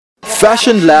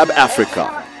Fashion Lab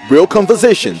Africa. Real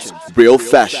conversations, real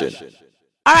fashion.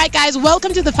 All right, guys,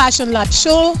 welcome to the Fashion Lab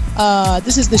show.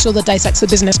 This is the show that dissects the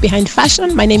business behind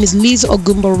fashion. My name is Liz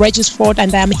Ogumbo Regisford,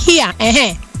 and I am here.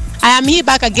 I am here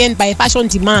back again by Fashion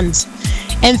Demands.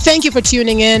 And thank you for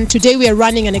tuning in. Today we are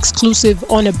running an exclusive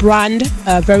on a brand,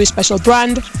 a very special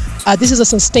brand. This is a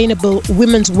sustainable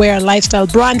women's wear lifestyle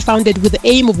brand founded with the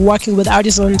aim of working with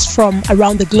artisans from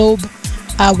around the globe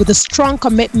with a strong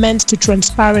commitment to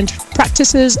transparent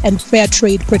practices and fair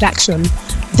trade production.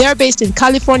 They're based in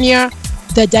California.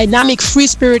 The dynamic,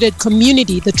 free-spirited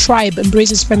community, the tribe,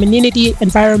 embraces femininity,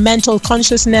 environmental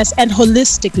consciousness, and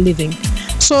holistic living.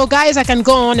 So, guys, I can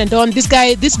go on and on. This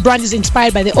brand is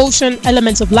inspired by the ocean,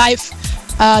 elements of life.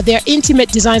 Their intimate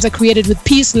designs are created with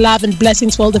peace, love, and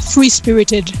blessings for all the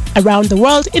free-spirited around the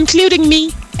world, including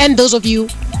me and those of you.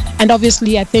 And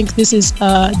obviously, I think this is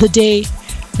the day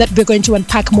that we're going to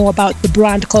unpack more about the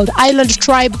brand called Island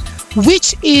Tribe,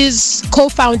 which is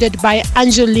co-founded by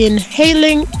Angeline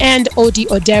Hailing and Odi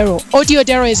Odero. Odi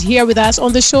Odero is here with us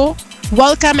on the show.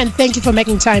 Welcome, and thank you for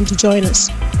making time to join us.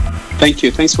 Thank you.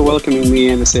 Thanks for welcoming me,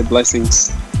 and I say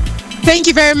blessings. Thank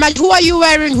you very much. Who are you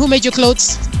wearing? Who made your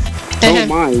clothes? Oh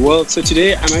my. Well, so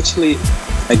today I'm actually,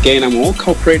 again, I'm all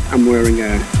corporate. I'm wearing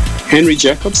a Henry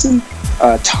Jacobson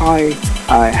tie.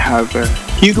 I have a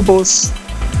Hugo Boss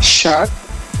shirt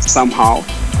somehow,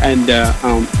 and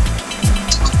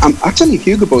I'm actually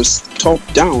Hugo Boss top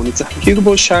down. It's a Hugo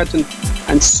Boss shirt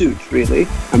and suit, really.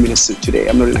 I'm in a suit today.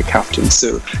 I'm not in a kaftan.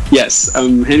 So yes,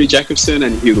 I'm Henry Jacobson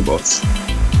and Hugo Boss.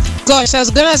 Gosh, I was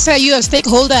gonna say you're a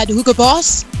stakeholder at Hugo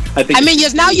Boss.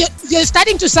 You're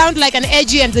starting to sound like an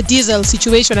Edgy and the Diesel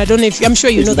situation. I don't know if I'm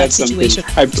sure you know that situation.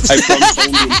 I promise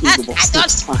only Hugo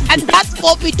Boss. And that's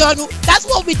what we don't. That's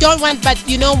what we don't want. But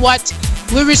you know what?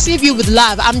 We receive you with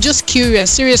love. I'm just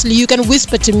curious. Seriously, you can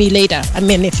whisper to me later. I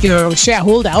mean, if you're a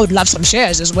shareholder, I would love some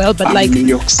shares as well. But at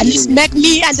least make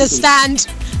me understand.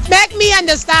 Make me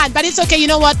understand. But it's okay. You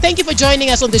know what? Thank you for joining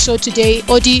us on the show today,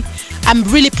 Odi. I'm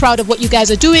really proud of what you guys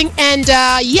are doing. And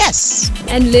yes.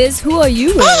 And Liz, who are you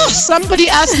wearing? Oh, somebody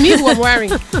asked me who I'm wearing.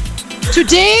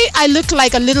 Today, I look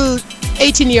like a little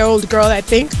 18-year-old girl, I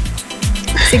think.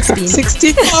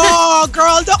 16. Oh,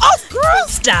 girl.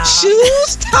 Stop.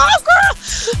 Stop, girl.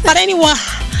 But anywho,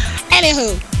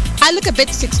 I look a bit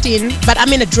 16, but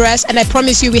I'm in a dress, and I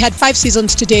promise you we had 5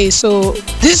 seasons today. So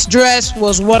this dress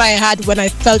was what I had when I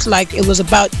felt like it was a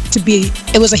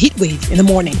heat wave in the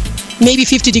morning. Maybe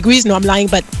 50 degrees. No, I'm lying,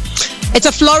 but it's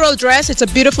a floral dress. It's a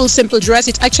beautiful, simple dress.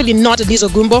 It's actually not a Liz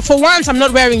Ogumbo. For once, I'm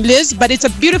not wearing Liz, but it's a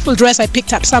beautiful dress I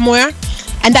picked up somewhere.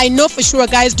 And I know for sure,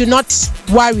 guys, do not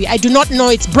worry. I do not know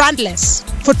it's brandless.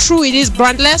 For true, it is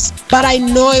brandless, but I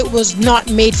know it was not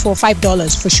made for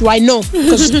 $5 for sure. I know,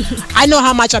 because I know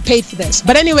how much I paid for this.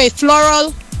 But anyway,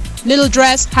 floral, little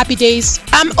dress, happy days.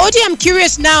 Odi, I'm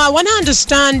curious now. I want to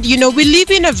understand, we live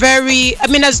in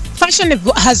as fashion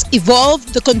has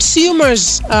evolved, the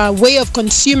consumer's way of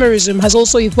consumerism has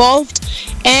also evolved.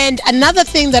 And another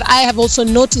thing that I have also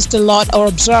noticed a lot or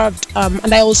observed,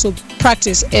 and I also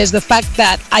practice, is the fact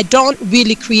that I don't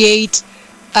really create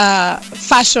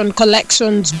fashion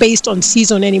collections based on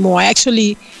season anymore. I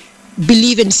actually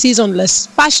believe in seasonless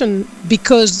fashion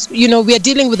because we are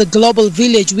dealing with a global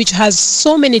village which has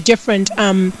so many different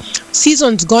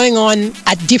seasons going on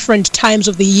at different times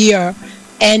of the year.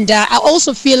 And I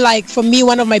also feel like, for me,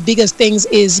 one of my biggest things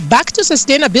is back to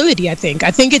sustainability. I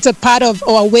think it's a part of,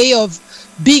 or a way of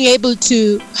being able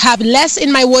to have less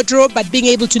in my wardrobe, but being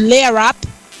able to layer up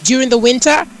during the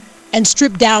winter and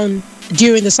strip down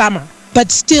during the summer,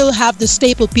 but still have the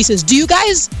staple pieces. Do you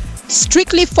guys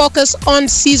strictly focus on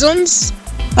seasons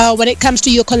when it comes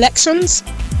to your collections,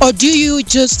 or do you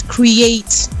just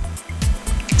create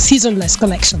seasonless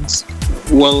collections?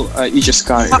 Well, you just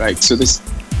got it right. So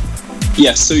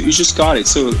so you just got it.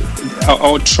 So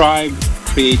our tribe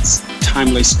creates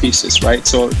timeless pieces, right?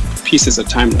 So pieces are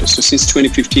timeless. So since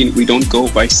 2015, we don't go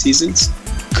by seasons,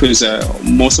 because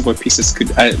most of our pieces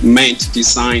meant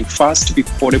designed first to be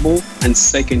portable and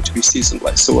second to be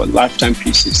seasonless. So lifetime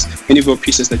pieces. Any of our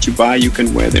pieces that you buy, you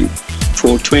can wear them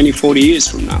for 20, 40 years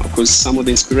from now, because some of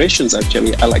the inspirations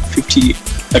actually are like 50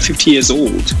 years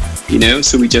old,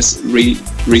 So we just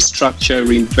restructure,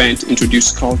 reinvent,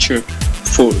 introduce culture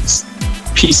for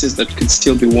pieces that could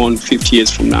still be worn 50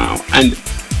 years from now and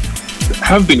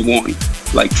have been worn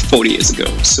like 40 years ago.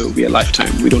 So we are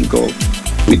lifetime. We don't go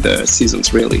with the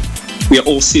seasons, really. We are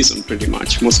all season pretty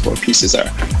much. Most of our pieces are.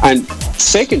 And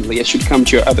secondly, I should come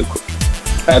to your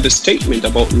other statement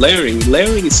about layering.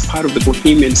 Layering is part of the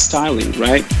bohemian styling,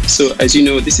 right? So as you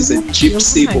know, this is a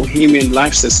gypsy bohemian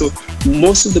lifestyle. So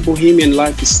most of the bohemian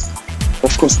life is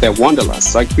of course, they're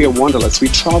wanderlust. Like we are wanderlust. We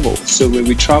travel. So when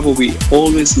we travel, we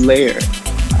always layer.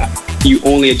 You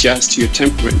only adjust to your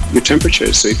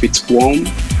temperature. So if it's warm,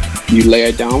 you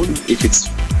layer down. If it's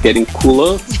getting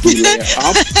cooler, you layer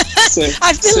up. So,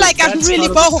 I feel like I'm really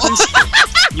bold.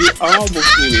 You are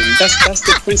Bohemian. That's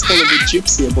the principle of a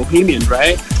gypsy, a Bohemian,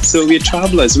 right? So we're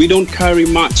travelers. We don't carry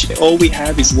much. All we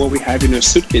have is what we have in our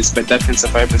suitcase, but that can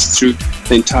survive us through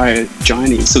the entire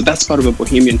journey. So that's part of a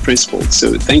Bohemian principle.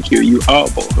 So thank you. You are a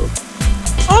boho.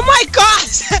 Oh my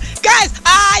gosh, guys!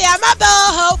 I am a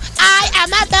boho. I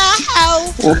am a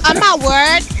boho. On my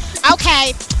word.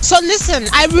 Okay, so listen,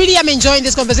 I really am enjoying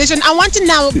this conversation. I want to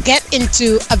now get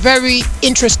into a very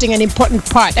interesting and important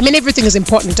part. I mean, everything is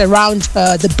important around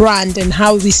the brand and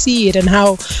how we see it and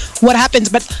what happens.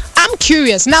 But I'm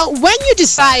curious now, when you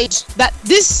decide that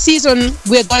this season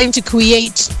we're going to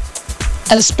create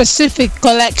a specific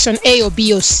collection, A or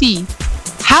B or C,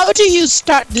 how do you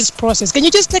start this process? Can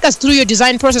you just take us through your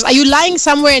design process? Are you lying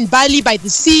somewhere in Bali by the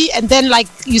sea and then like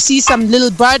you see some little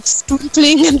birds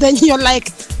twinkling and then you're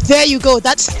like, there you go,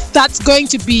 that's going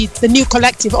to be the new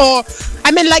collective? Or,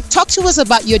 I mean, like, talk to us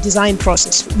about your design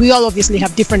process. We all obviously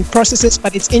have different processes,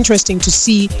 but it's interesting to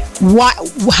see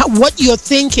what you're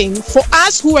thinking. For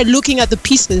us who are looking at the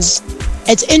pieces,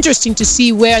 it's interesting to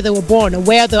see where they were born or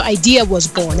where the idea was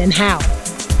born and how.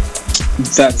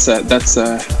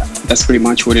 That's pretty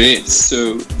much what it is.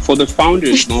 So for the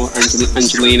founders,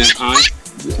 Angelina and I,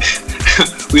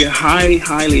 we are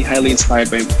highly inspired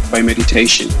by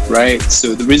meditation, right?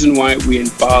 So the reason why we're in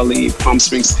Bali, Palm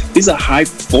Springs, these are high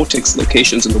vortex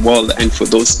locations in the world. And for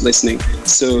those listening,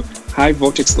 so high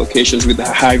vortex locations with the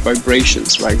high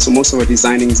vibrations, right? So most of our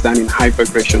designing is done in high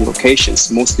vibration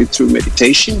locations, mostly through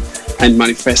meditation and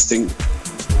manifesting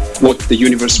what the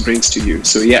universe brings to you.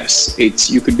 So yes,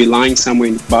 you could be lying somewhere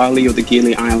in Bali or the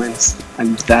Gili Islands,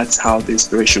 and that's how the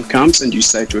inspiration comes, and you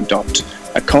decide to adopt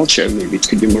a culture. Maybe it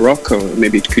could be Morocco, or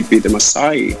maybe it could be the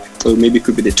Maasai, or maybe it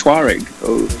could be the Tuareg,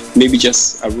 or maybe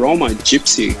just a Roma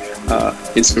gypsy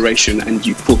inspiration, and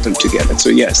you put them together. So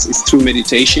yes, it's through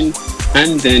meditation,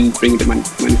 and then bring the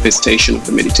manifestation of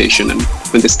the meditation, and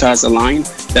when the stars align,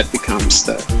 that becomes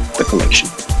the collection.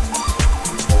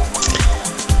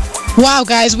 Wow,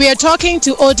 guys, we are talking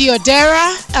to Odi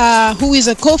Odera, who is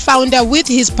a co-founder with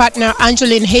his partner,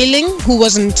 Angeline Hailing, who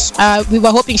wasn't, we were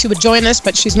hoping she would join us,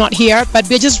 but she's not here. But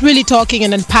we're just really talking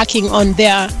and unpacking on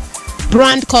their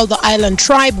brand called the Island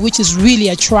Tribe, which is really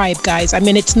a tribe, guys. I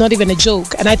mean, it's not even a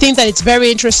joke. And I think that it's very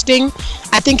interesting.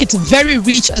 I think it's very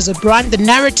rich as a brand. The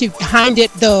narrative behind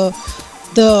it, the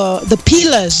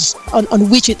pillars on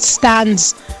which it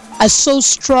stands are so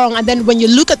strong, and then when you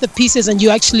look at the pieces and you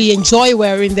actually enjoy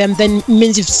wearing them, then it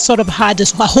means you've sort of had a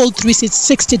whole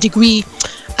 360-degree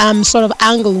sort of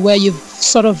angle where you're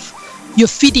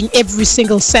feeding every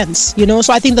single sense, you know.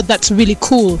 So I think that's really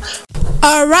cool.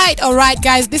 All right,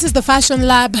 guys, this is the Fashion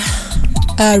Lab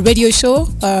radio show.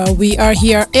 We are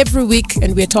here every week,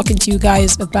 and we're talking to you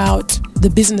guys about the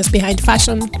business behind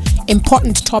fashion,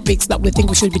 important topics that we think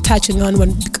we should be touching on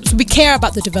because we care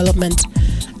about the development.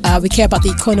 We care about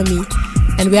the economy,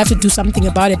 and we have to do something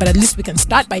about it, but at least we can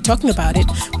start by talking about it.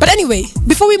 But anyway,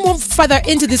 before we move further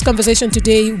into this conversation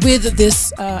today with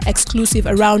this exclusive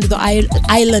around the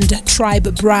Island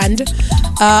Tribe brand,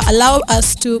 allow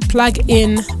us to plug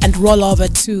in and roll over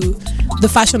to the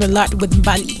Fashion Alert with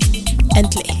Mbali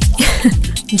Entle.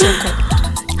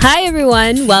 Hi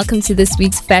everyone, welcome to this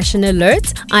week's Fashion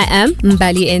Alert. I am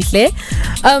Mbali Entle.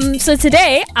 So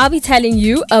today I'll be telling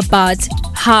you about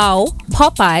how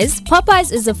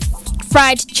Popeyes is a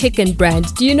fried chicken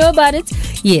brand. Do you know about it?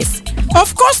 Yes.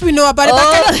 Of course we know about it.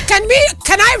 But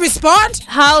can I respond?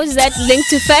 How is that linked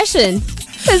to fashion?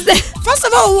 First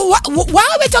of all, why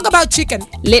are we talking about chicken?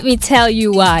 Let me tell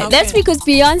you why. Okay. That's because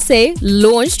Beyonce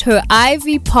launched her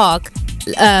Ivy Park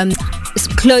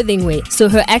clothing wear, so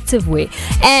her active wear,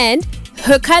 and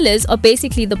her colors are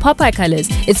basically the Popeye colors.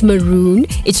 It's maroon,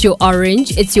 it's your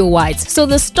orange, it's your white. So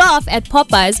the staff at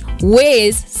Popeyes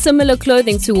wears similar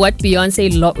clothing to what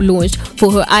Beyonce launched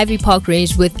for her Ivy Park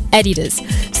range with Adidas.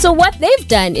 So what they've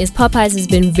done is Popeyes has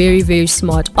been very, very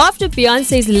smart. After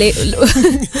Beyonce's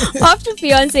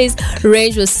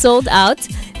range was sold out,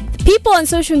 people on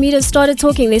social media started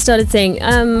talking. They started saying,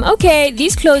 okay,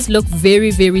 these clothes look very,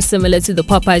 very similar to the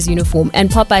Popeyes uniform. And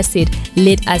Popeyes said,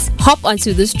 let us hop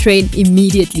onto this train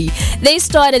immediately. They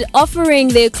started offering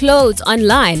their clothes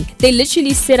online. They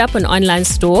literally set up an online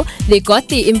store. They got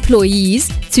their employees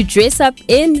to dress up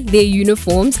in their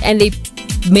uniforms, and they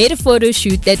made a photo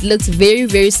shoot that looks very,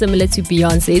 very similar to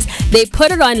Beyonce's. They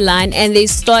put it online and they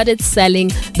started selling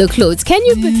the clothes. Can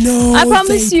you? No, I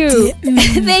promise you,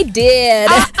 they did.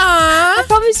 I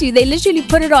promise you, they literally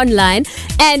put it online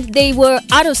and they were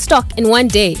out of stock in one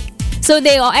day. So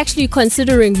they are actually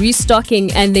considering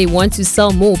restocking and they want to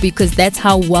sell more because that's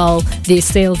how well their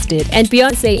sales did. And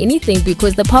beyond say anything,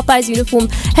 because the Popeyes uniform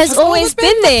has always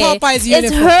been there.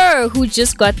 It's her who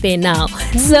just got there now.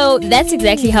 So that's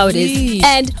exactly how it is.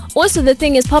 And also the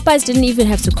thing is, Popeyes didn't even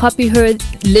have to copy her.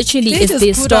 Literally, it's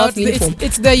their staff uniform.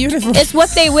 It's their uniform. It's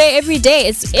what they wear every day.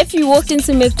 It's if you walked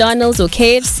into McDonald's or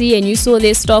KFC and you saw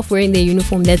their staff wearing their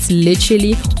uniform, that's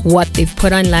literally what they've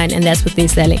put online and that's what they're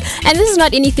selling. And this is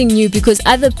not anything new, because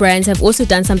other brands have also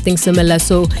done something similar.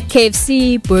 So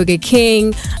KFC, Burger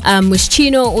King,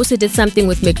 Moschino also did something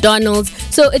with McDonald's.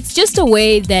 So it's just a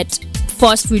way that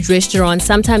fast food restaurants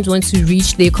sometimes want to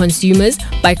reach their consumers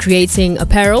by creating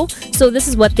apparel. So this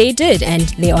is what they did and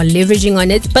they are leveraging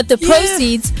on it. But the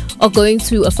proceeds are going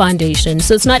to a foundation.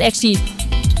 So it's not actually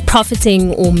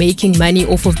profiting or making money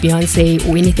off of Beyonce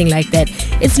or anything like that.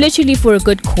 It's literally for a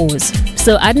good cause.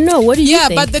 So I don't know. What do you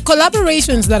think? Yeah, but the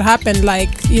collaborations that happened, like,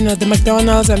 you know, the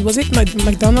McDonald's and was it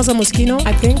McDonald's or Moschino,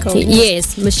 I think? Or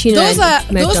yes, Moschino.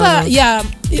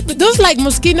 Those like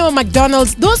Moschino,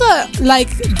 McDonald's, those are like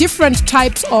different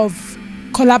types of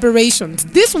collaborations.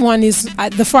 This one is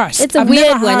the first. It's a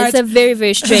weird one. It's a very,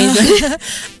 very strange one.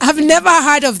 I've never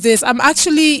heard of this. I'm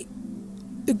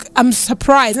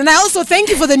surprised, and I also thank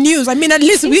you for the news. I mean, at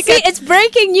least we can. It's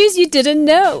breaking news you didn't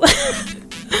know,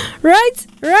 right?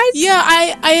 Yeah,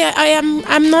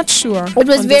 I'm not sure. It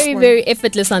was very, very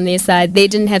effortless on their side. They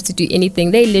didn't have to do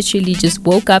anything. They literally just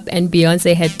woke up and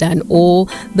Beyonce had done all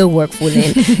the work for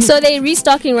them. So they're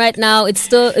restocking right now. It's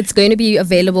going to be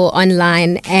available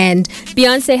online, and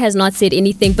Beyonce has not said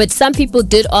anything. But some people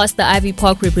did ask the Ivy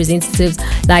Park representatives,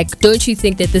 like, don't you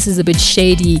think that this is a bit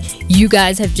shady? You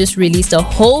guys have just released a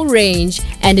whole range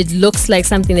and it looks like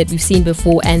something that we've seen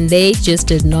before, and they just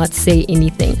did not say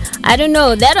anything. I don't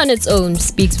know. That on its own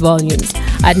speaks volumes.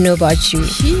 I don't know about you.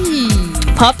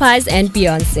 Popeyes and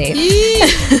Beyonce.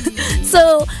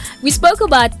 So we spoke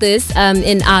about this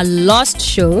in our last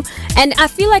show, and I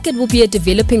feel like it will be a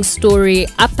developing story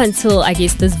up until, I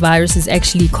guess, this virus is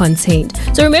actually contained.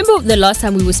 So remember the last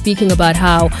time we were speaking about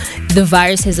how the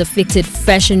virus has affected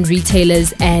fashion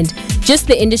retailers and just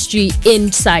the industry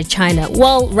inside China.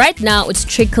 Well, right now it's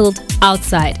trickled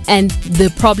outside, and the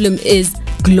problem is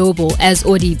global, as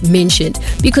already mentioned,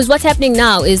 because what's happening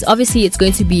now is obviously it's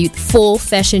going to be Fall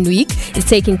Fashion Week. It's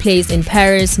taking place in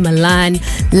Paris, Milan,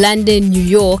 London, New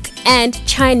York, and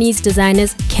Chinese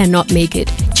designers cannot make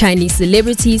it. Chinese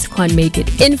celebrities can't make it.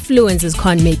 Influencers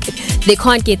can't make it. They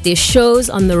can't get their shows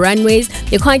on the runways.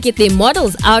 They can't get their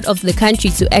models out of the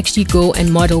country to actually go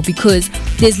and model because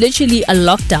there's literally a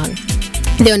lockdown.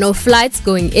 There are no flights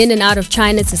going in and out of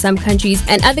China to some countries,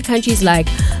 and other countries like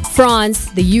France,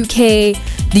 the UK,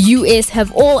 the US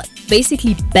have all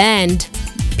basically banned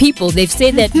people. They've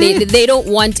said that they don't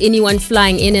want anyone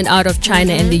flying in and out of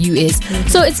China and the US.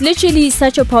 So it's literally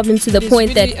such a problem to the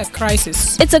point really that a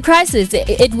crisis. It's a crisis.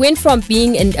 It went from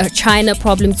being a China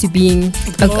problem to being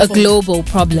a global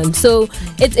problem. So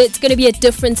it's going to be a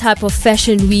different type of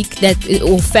fashion week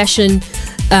or fashion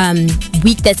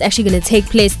week that's actually going to take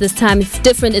place this time. It's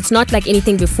different. It's not like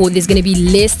anything before. There's going to be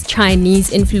less Chinese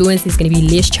influence. There's going to be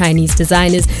less Chinese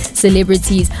designers,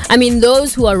 celebrities. I mean,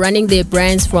 those who are running their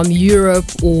brands from Europe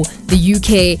or the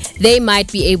UK, they might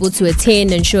be able to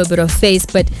attend and show a bit of face,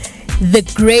 but the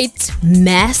great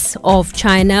mass of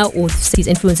China or these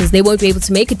influencers, they won't be able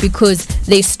to make it because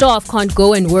their staff can't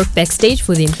go and work backstage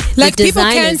for them. Like people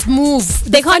can't move.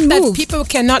 They can't move. People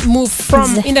cannot move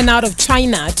from in and out of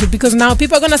China because now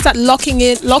people are going to start locking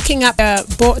up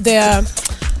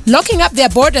their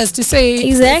borders to say,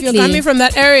 exactly, if you're coming from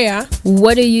that area,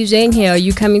 what are you doing here? Are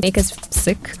you coming to make us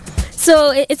sick?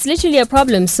 So it's literally a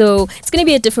problem. So it's going to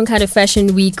be a different kind of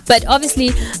fashion week. But obviously,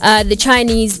 the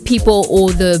Chinese people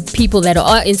or the people that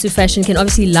are into fashion can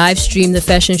obviously live stream the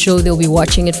fashion show. They'll be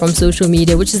watching it from social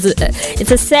media, which is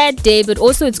it's a sad day, but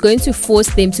also it's going to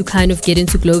force them to kind of get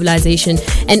into globalization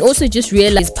and also just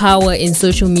realize power in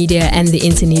social media and the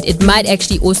internet. It might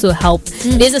actually also help.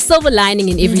 There's a silver lining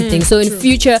in everything. So in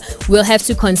future, we'll have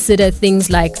to consider things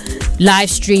like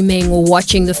live streaming or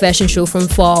watching the fashion show from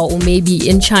far, or maybe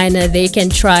in China they can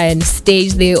try and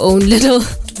stage their own little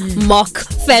mock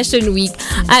fashion week.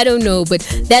 I don't know, but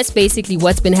that's basically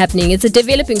what's been happening. It's a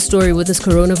developing story with this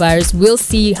coronavirus. We'll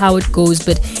see how it goes,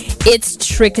 but it's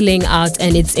trickling out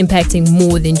and it's impacting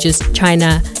more than just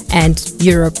China and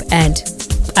Europe, and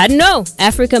I don't know,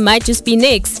 Africa might just be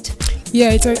next.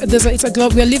 Yeah,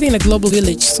 we're living in a global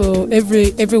village, so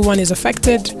everyone is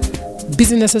affected.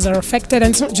 Businesses are affected,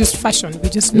 and it's not just fashion. We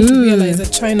just need to realize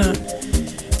that China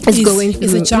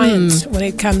is a giant when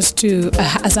it comes to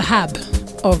as a hub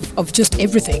of just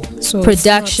everything. So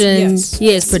production,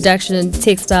 production,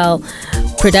 textile,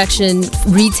 production,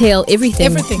 retail,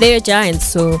 everything. They're giants,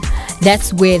 so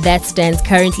that's where that stands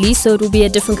currently. So it will be a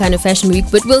different kind of fashion week,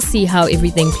 but we'll see how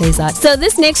everything plays out. So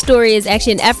this next story is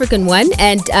actually an African one,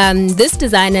 and this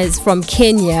designer is from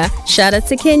Kenya. Shout out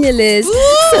to Kenya, Liz.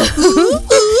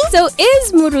 So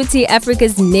is Muruti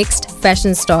Africa's next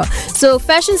fashion star? So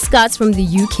fashion scouts from the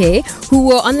UK who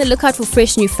were on the lookout for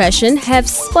fresh new fashion have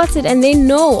spotted, and they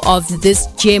know of this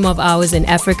gem of ours in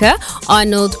Africa,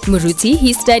 Arnold Muruti.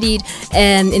 He studied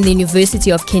in the University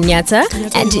of Kenyatta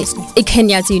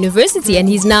University, and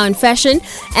he's now in fashion,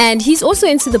 and he's also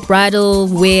into the bridal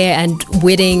wear and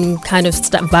wedding kind of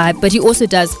vibe, but he also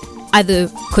does other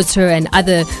couture and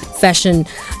other fashion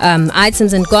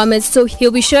items and garments. So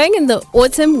he'll be showing in the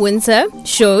autumn-winter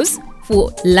shows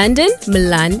for London,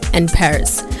 Milan, and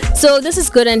Paris. So this is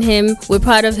good on him. We're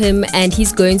proud of him, and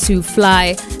he's going to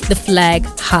fly the flag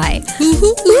high.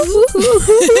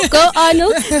 Go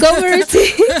Arnold, go Muruti.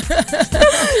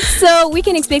 So we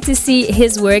can expect to see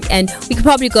his work, and we could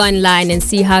probably go online and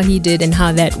see how he did and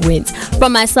how that went.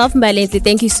 From myself, Mbalenhle,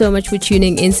 thank you so much for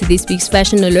tuning into this week's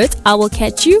Fashion Alert. I will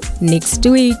catch you next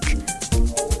week.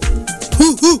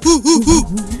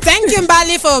 Thank you,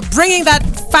 Mbali, for bringing that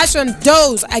fashion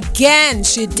dose again.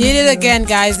 She did it again,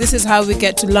 guys. This is how we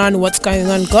get to learn what's going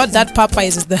on. God, that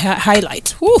Popeyes is the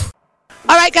highlight. Whew.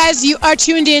 All right, guys, you are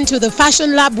tuned in to the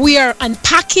Fashion Lab. We are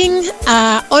unpacking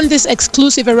on this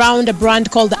exclusive around a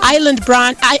brand called the Island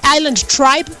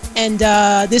Tribe, and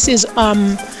this is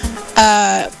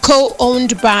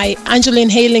co-owned by Angeline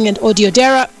Hailing and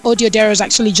Odiodera. Odiodera is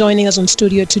actually joining us on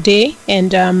studio today,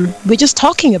 and we're just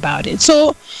talking about it.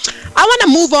 So I want to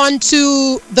move on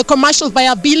to the commercial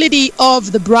viability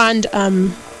of the brand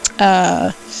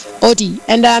Odi.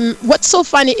 And what's so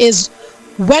funny is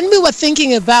when we were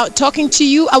thinking about talking to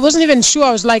you, I wasn't even sure.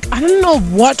 I was like, I don't know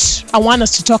what I want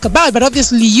us to talk about, but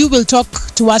obviously you will talk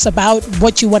to us about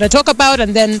what you want to talk about,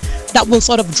 and then that will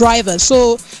sort of drive us.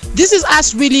 So this is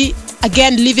us really,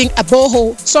 again, living a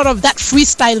boho, sort of that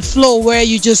freestyle flow where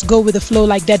you just go with the flow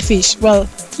like dead fish. Well,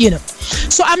 you know.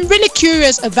 So I'm really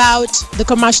curious about the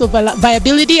commercial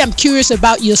viability. I'm curious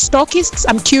about your stockists.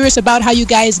 I'm curious about how you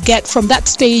guys get from that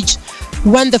stage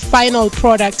when the final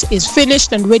product is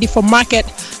finished and ready for market.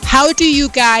 How do you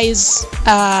guys,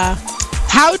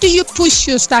 how do you push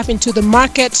your stuff into the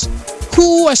market?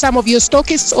 Who are some of your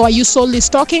stockists, or are you solely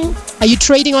stocking? Are you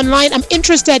trading online? I'm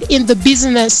interested in the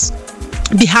business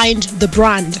behind the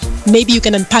brand. Maybe you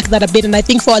can unpack that a bit. And I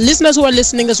think for our listeners who are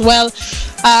listening as well,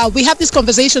 we have these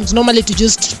conversations normally to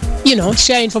just,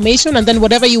 share information, and then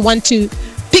whatever you want to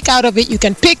pick out of it, you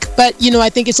can pick. But, I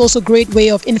think it's also a great way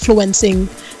of influencing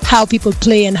how people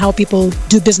play and how people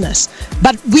do business.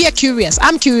 But we are curious.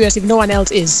 I'm curious if no one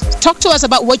else is. Talk to us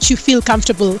about what you feel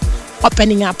comfortable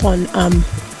opening up on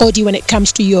Odi when it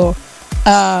comes to your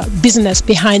business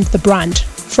behind the brand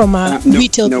from a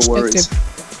retail perspective.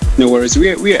 No worries. We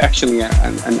are actually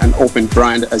an open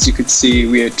brand. As you could see,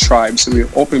 we are a tribe, so we are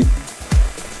open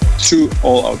through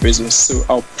all our business. So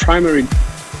our primary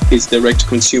is direct to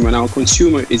consumer, and our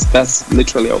consumer that's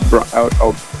literally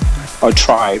our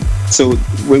tribe. So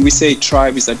when we say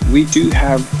tribe, is that we do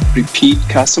have repeat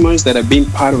customers that have been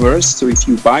part of us. So if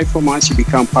you buy from us, you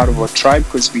become part of our tribe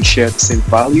because we share the same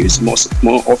values more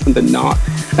often than not.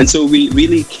 And so we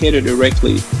really cater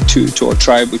directly to our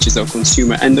tribe, which is our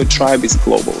consumer. And the tribe is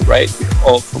global, right?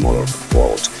 We're all from all over the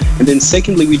world. And then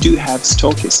secondly, we do have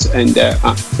stockists. And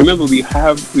remember, we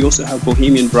also have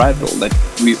Bohemian Bridal that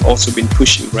we've also been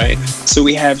pushing, right? So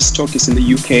we have stockists in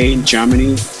the UK, in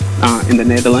Germany, in the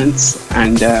Netherlands,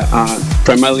 and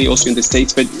primarily also in the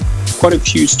States, but quite a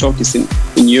few stockists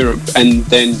in Europe, and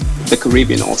then the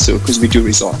Caribbean also, because we do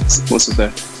resorts. Most of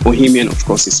the Bohemian, of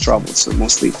course, is travel, so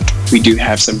mostly we do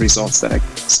have some resorts that are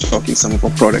stocking some of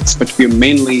our products, but we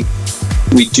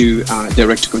do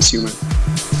direct to consumer.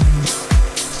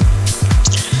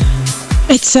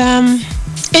 It's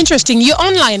interesting. You're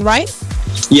online, right?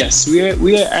 Yes, we are.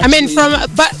 Actually, I mean, from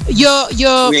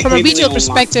a retail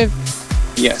perspective.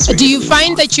 Yes. Do you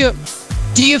find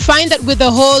that with the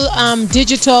whole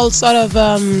digital sort of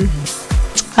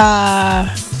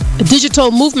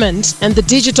digital movement and the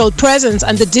digital presence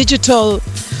and the digital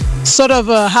sort of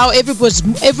how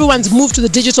everyone's moved to the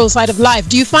digital side of life,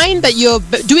 do you find that you're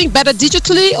doing better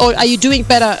digitally, or are you doing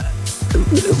better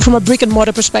from a brick and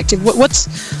mortar perspective? What's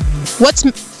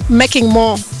making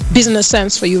more business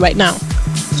sense for you right now?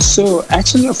 So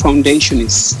actually our foundation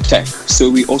is tech. So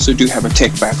we also do have a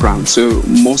tech background. So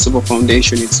most of our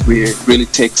foundation is we're really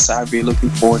tech savvy, looking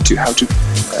forward to how to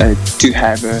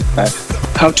have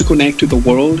how to connect to the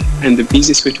world. And the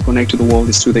easiest way to connect to the world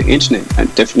is through the internet.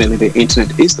 And definitely the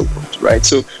internet is the world, right?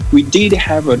 So we did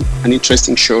have an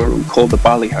interesting showroom called the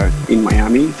Bali Hut in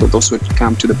Miami, for those who had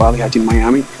come to the Bali Hut in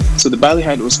Miami. So the Bali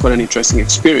Hut was quite an interesting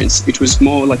experience. It was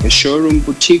more like a showroom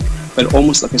boutique, but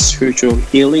almost like a spiritual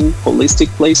healing, holistic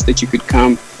place that you could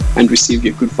come and receive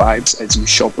your good vibes as you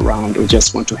shop around or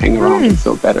just want to hang around and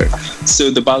feel better. So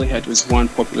the Bali Hut was one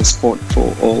popular spot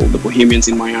for all the bohemians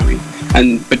in Miami.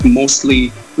 But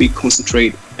mostly we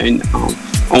concentrate in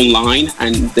online,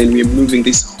 and then we're moving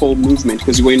this whole movement,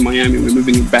 because we're in Miami, we're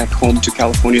moving it back home to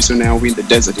California. So now we're in the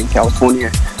desert in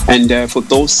California. And for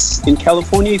those in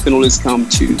California, you can always come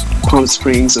to Palm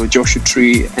Springs or Joshua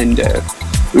Tree, and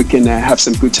we can have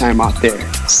some good time out there.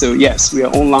 So yes, we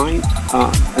are online,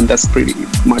 and that's pretty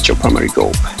much our primary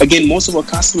goal. Again, most of our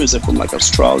customers are from like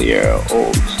Australia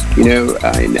or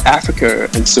in Africa,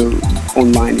 and so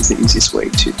online is the easiest way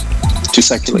to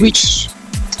circulate,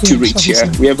 to reach. Yeah,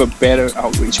 we have a better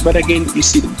outreach. But again, you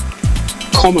see,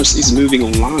 commerce is moving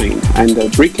online,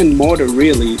 and brick and mortar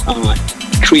really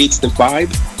creates the vibe,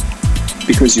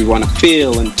 because you want to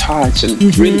feel and touch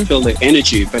and really feel the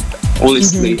energy. But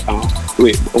honestly,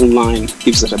 online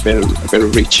gives it a better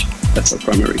reach. That's our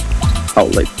primary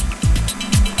outlet.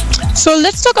 So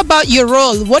let's talk about your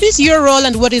role. What is your role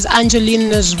and what is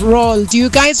Angelina's role? Do you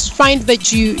guys find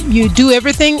that you do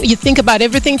everything? You think about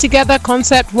everything together,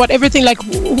 concept, everything? Like,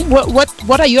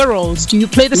 what are your roles? Do you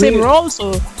play the same roles?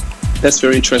 Or? That's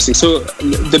very interesting. So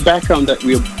the background that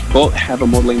we both have a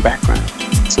modeling background.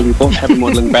 So we both have a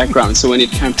modeling background. So when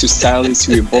it comes to stylists,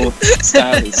 we're both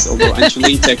stylists. Although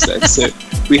Angeline takes that, so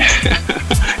we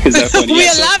is that funny? We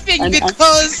are laughing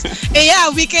because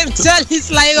we can tell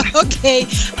it's like, okay,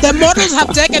 the models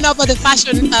have taken over the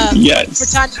fashion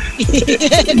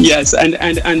fraternity. Yes,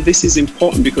 and this is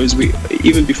important, because we,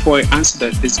 even before I answer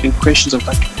that, there's been questions of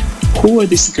like, who are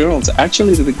these girls?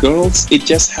 Actually, the girls, it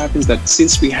just happens that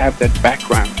since we have that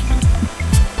background,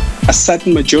 a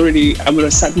certain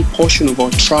portion of our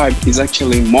tribe is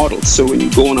actually models. So when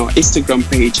you go on our Instagram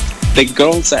page, the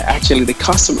girls are actually the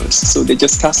customers. So they're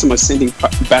just customers sending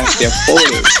back their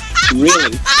photos.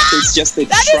 Really. So it's just the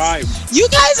tribe. You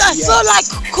guys are so like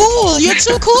cool. You're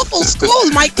too cool for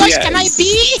school. My gosh, can I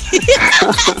be?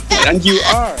 And you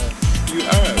are.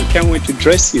 We can't wait to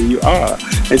dress you. You are.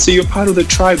 And so you're part of the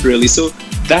tribe, really. So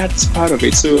that's part of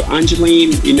it. So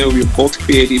Angeline, we're both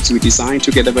creatives, we design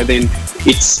together, but then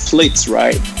it splits,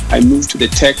 right? I move to the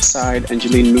tech side,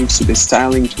 Angeline moves to the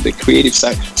styling, to the creative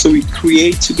side. So we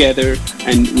create together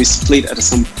and we split at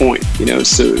some point,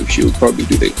 so she'll probably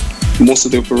do most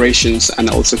of the operations and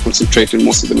also concentrate on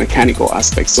most of the mechanical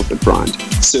aspects of the brand.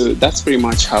 So that's pretty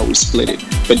much how we split it.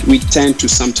 But we tend to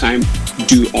sometimes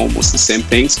do almost the same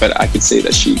things, but I could say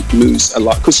that she moves a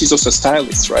lot, because she's also a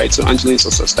stylist, right? So Angeline's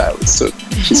also a stylist, so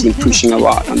she's been pushing a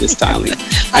lot on the styling.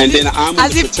 And then I'm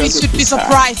as if we should be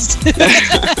surprised.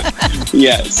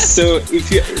 Yes. So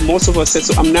most of us said,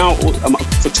 so I'm a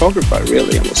photographer,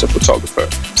 really. I'm also a photographer.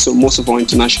 So most of our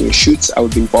international shoots, I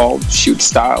would be involved, shoot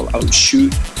style, I would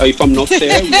shoot. If I'm not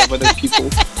there, we have other people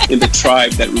in the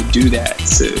tribe that will do that.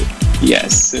 So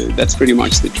yes, so that's pretty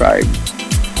much the tribe.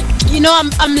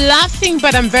 I'm laughing,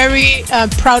 but I'm very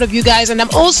proud of you guys. And I'm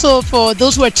also, for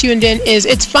those who are tuned in,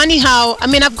 it's funny how,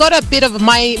 I've got a bit of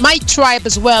my tribe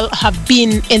as well have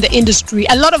been in the industry.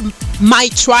 A lot of my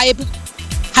tribe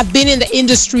have been in the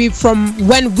industry from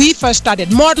when we first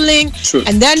started modeling.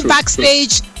 And then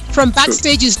backstage. From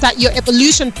backstage, you start your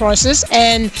evolution process.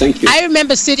 And I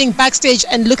remember sitting backstage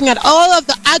and looking at all of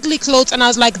the ugly clothes, and I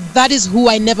was like, that is who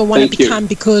I never want to become,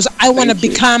 because I want to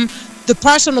become the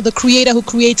person or the creator who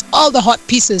creates all the hot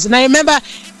pieces. And I remember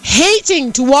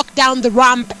hating to walk down the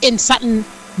ramp in certain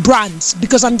brands,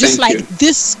 because I'm just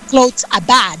these clothes are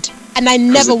bad. And I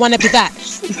never want to be that.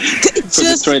 So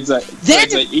the threads are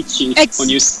itchy on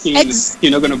your skin.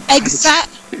 You're not going to...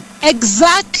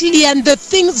 Exactly, and the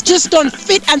things just don't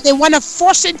fit, and they want to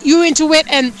force you into it.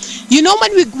 And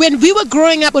when we were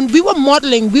growing up, when we were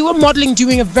modeling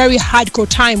during a very hardcore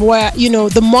time where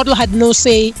the model had no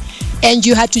say, and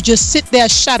you had to just sit there,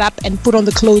 shut up, and put on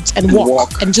the clothes and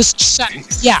walk and just shut.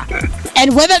 Yeah,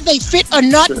 and whether they fit or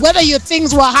not, whether your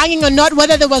things were hanging or not,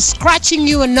 whether they were scratching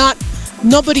you or not,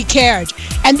 nobody cared.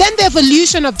 And then the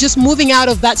evolution of just moving out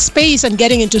of that space and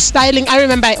getting into styling. I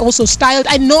remember I also styled.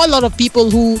 I know a lot of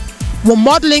people who were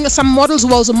modeling. Some models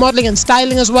were also modeling and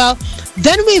styling as well.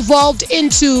 Then we evolved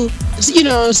into,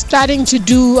 starting to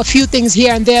do a few things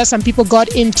here and there. Some people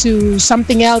got into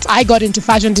something else. I got into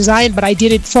fashion design, but I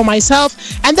did it for myself.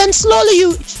 And then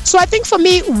slowly so I think for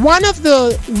me, one of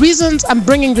the reasons I'm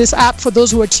bringing this up for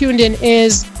those who are tuned in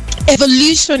is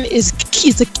evolution is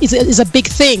a big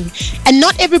thing. And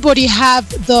not everybody have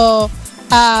the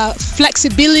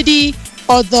flexibility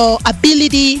or the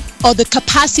ability or the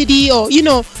capacity, or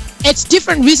it's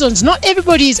different reasons. Not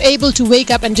everybody is able to wake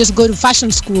up and just go to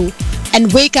fashion school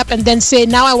and wake up and then say,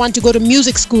 now I want to go to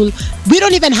music school. We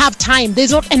don't even have time.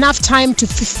 There's not enough time to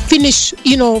finish,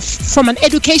 from an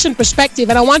education perspective.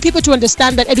 And I want people to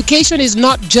understand that education is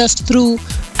not just through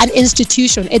an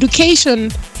institution.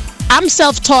 Education, I'm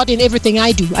self-taught in everything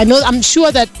I do. I'm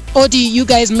sure that, Odi, you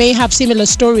guys may have similar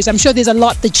stories. I'm sure there's a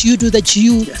lot that you do that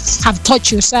you have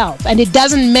taught yourself. And it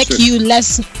doesn't make you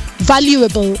less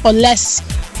valuable or less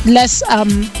in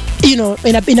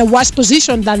a worse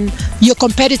position than your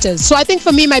competitors. So I think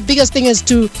for me, my biggest thing is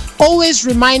to always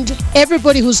remind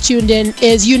everybody who's tuned in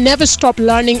is you never stop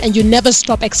learning, and you never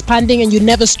stop expanding, and you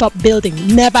never stop building.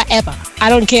 Never, ever. I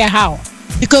don't care how.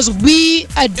 Because we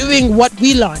are doing what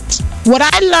we learned. What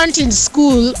I learned in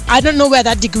school, I don't know where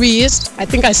that degree is. I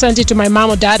think I sent it to my mom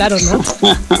or dad. I don't know.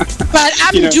 But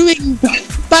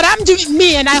I'm doing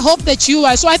me, and I hope that you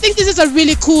are. So I think this is a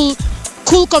really cool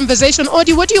conversation.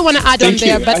 Odi, what do you want to add on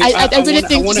there? But I really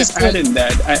think this is good.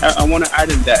 I want to add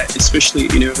in that, especially,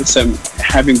 it's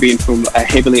having been from a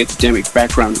heavily academic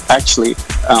background. Actually,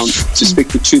 to speak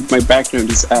the truth, my background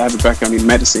is I have a background in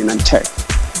medicine and tech.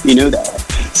 You know that.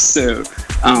 So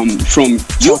from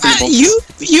you've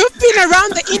been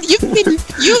around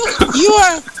you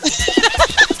are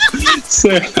so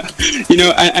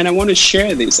and I want to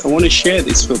share this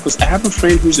because I have a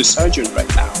friend who's a surgeon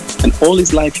right now, and all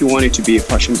his life he wanted to be a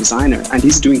fashion designer, and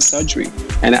he's doing surgery.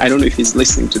 And I don't know if he's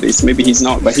listening to this, maybe he's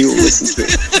not, but he will listen to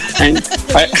it. And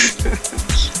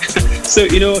so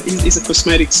he's a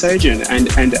cosmetic surgeon,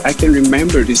 and I can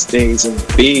remember these days of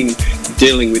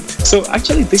dealing with. So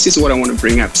actually, this is what I want to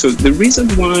bring up. So the reason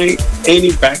why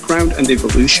any background and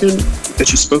evolution that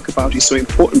you spoke about is so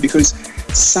important, because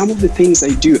some of the things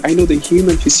I do, I know the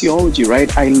human physiology,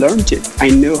 right? I learned it. I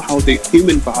know how the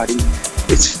human body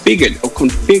is figured or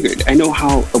configured. I know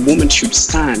how a woman should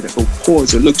stand or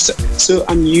pose or look. So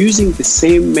I'm using the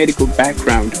same medical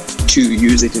background to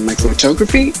use it in my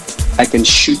photography. I can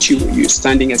shoot you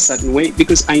standing a certain way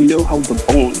because I know how the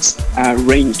bones are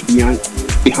arranged behind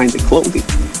the clothing.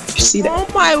 You see that? Oh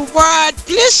my word!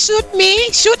 Please shoot me,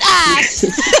 shoot us.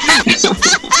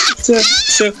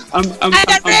 so I'm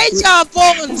arrange our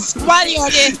bones while you're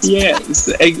there. Yes,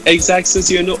 exactly.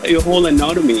 So your whole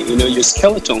anatomy, your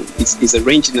skeleton is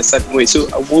arranged in a certain way. So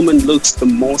a woman looks the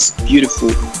most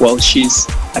beautiful while she's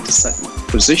at a certain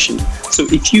position. So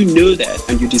if you know that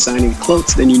and you're designing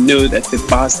clothes, then you know that the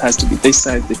bust has to be this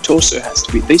side, the torso has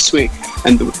to be this way,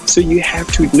 so you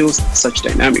have to know such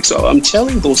dynamics. So I'm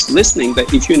telling those listening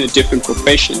that if you're in a different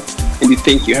profession and you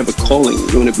think you have a calling,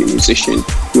 you want to be a musician,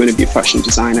 you want to be a fashion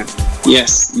designer,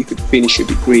 yes, you could finish your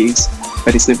degrees,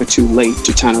 but it's never too late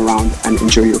to turn around and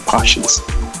enjoy your passions.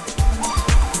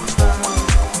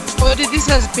 This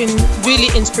has been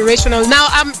really inspirational. Now,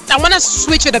 I want to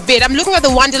switch it a bit. I'm looking at the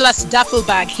Wanderlust duffel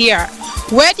bag here.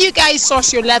 Where do you guys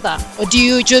source your leather? Or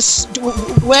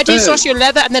where do you source your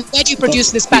leather, and then where do you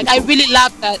produce this bag? I really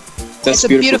love that. It's a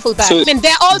beautiful bag. So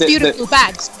they're all beautiful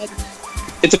bags.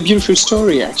 It's a beautiful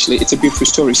story, actually. It's a beautiful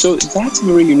story. So that's a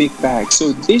very unique bag.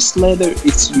 So this leather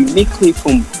is uniquely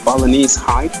from Balinese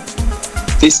hide.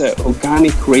 These are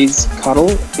organic raised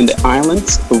cattle in the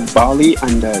islands of Bali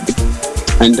and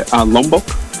Lombok,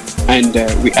 and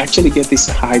we actually get these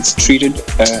hides treated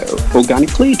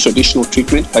organically, traditional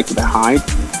treatment like the hide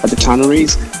at the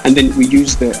tanneries, and then we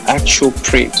use the actual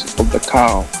print of the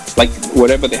cow, like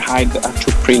whatever they hide, the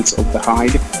actual prints of the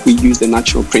hide, we use the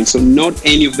natural print. So not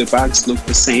any of the bags look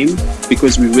the same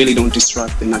because we really don't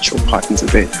disrupt the natural patterns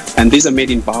of it. And these are made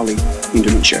in Bali,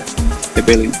 Indonesia, the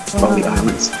Bali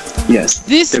Islands. Yes.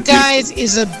 This, guys,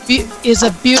 is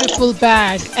a beautiful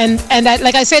bag, and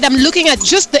like I said, I'm looking at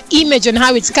just the image and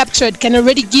how it's captured can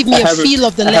already give me a feel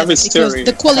of the leather, because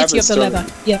the quality of the leather.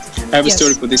 Yeah. I have a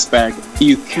story for this bag.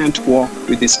 You can't walk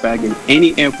with this bag in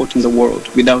any airport in the world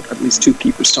without at least two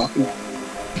people stopping.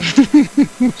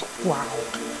 Wow.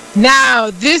 Now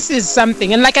this is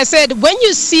something, and like I said, when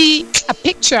you see a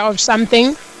picture of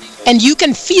something and you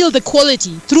can feel the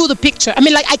quality through the picture, I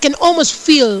mean, like I can almost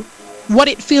feel what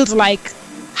it feels like,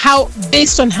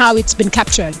 based on how it's been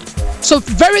captured. So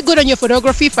very good on your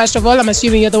photography, first of all. I'm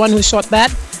assuming you're the one who shot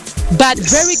that. but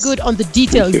very good on the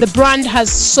detail. The brand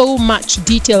has so much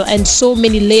detail and so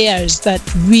many layers that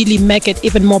really make it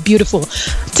even more beautiful.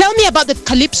 Tell me about the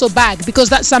Calypso bag, because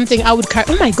that's something I would carry.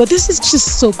 Oh my God, this is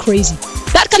just so crazy.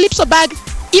 That Calypso bag,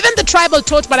 even the tribal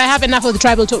tote, but I have enough of the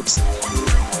tribal totes.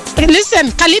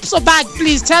 Listen, Calypso bag,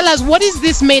 please tell us, what is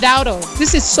this made out of?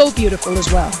 This is so beautiful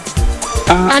as well.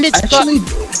 And it's actually,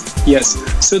 yes.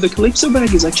 So the Calypso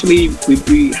bag is actually,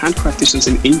 we handcraft this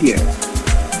in India.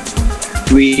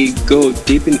 We go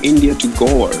deep in India to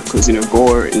Goa, because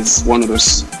Goa is one of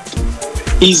those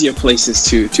easier places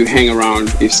to hang around,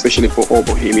 especially for all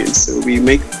Bohemians. So we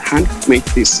hand make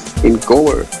this in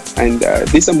Goa, and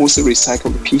these are mostly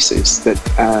recycled pieces that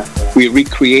we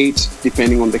recreate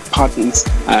depending on the patterns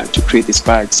to create this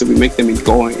bag. So we make them in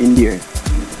Goa, India.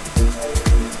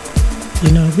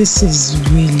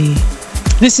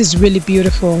 This is really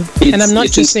beautiful, and I'm not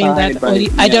just saying that.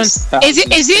 I don't.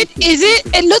 Is it?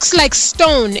 It looks like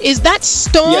stone. Is that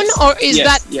stone, or is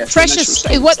that precious?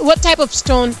 What type of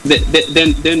stone?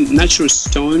 Then natural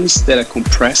stones that are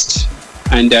compressed,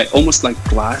 and almost like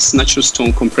glass. Natural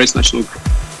stone, compressed natural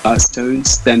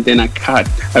stones. Then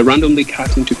are randomly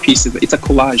cut into pieces. It's a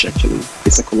collage actually.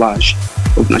 It's a collage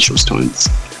of natural stones,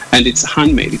 and it's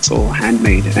handmade. It's all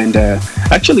handmade, and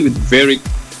actually with very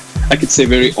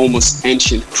almost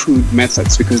ancient, crude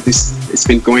methods, because it's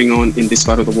been going on in this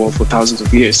part of the world for thousands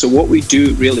of years. So what we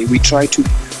do really, we try to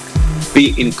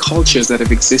be in cultures that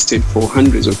have existed for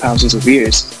hundreds or thousands of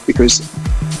years, because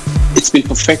it's been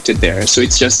perfected there. So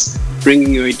it's just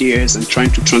bringing your ideas and trying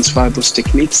to transfer those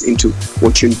techniques into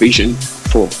what you envision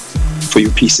for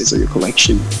your pieces or your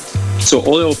collection. So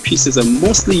all our pieces are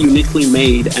mostly uniquely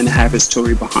made and have a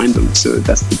story behind them. So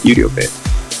that's the beauty of it.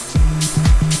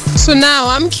 So now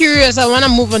I'm curious, I want to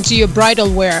move on to your bridal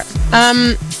wear,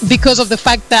 because of the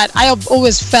fact that I have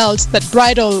always felt that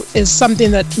bridal is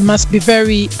something that must be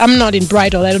I'm not in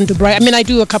bridal, I don't do bridal. I mean, I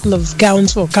do a couple of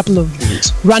gowns for a couple of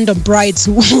random brides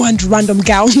who want random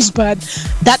gowns, but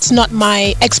that's not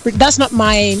my that's not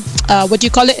my, what do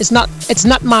you call it? It's not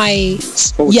my,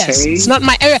 yes, it's not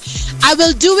my area. I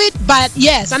will do it, but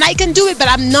yes, and I can do it, but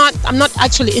I'm not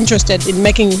actually interested in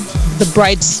making the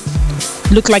brides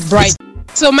look like brides.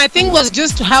 So my thing was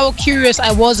just how curious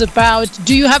I was about,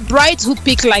 do you have brides who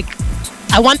pick like,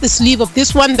 I want the sleeve of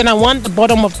this one, then I want the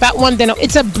bottom of that one, then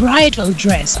it's a bridal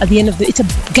dress at the end of it's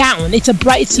a gown,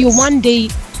 it's your one day,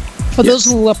 for those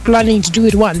who are planning to do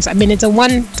it once. I mean, it's a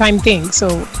one-time thing. So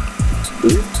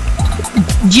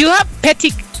do you have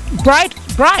petty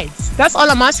brides? That's all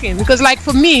I'm asking, because like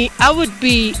for me,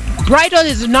 bridal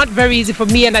is not very easy for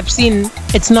me, and I've seen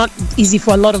it's not easy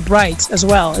for a lot of brides as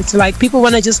well. It's like people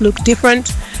want to just look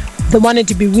different, they want it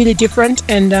to be really different,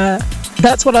 and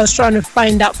that's what I was trying to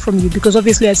find out from you, because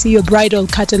obviously I see your bridal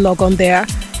catalog on there,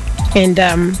 and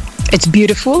it's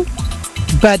beautiful,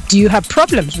 but do you have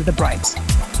problems with the brides?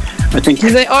 I think do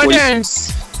they order?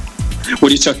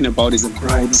 What you're talking about is a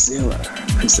bridezilla,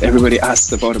 because everybody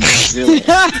asks about a bridezilla.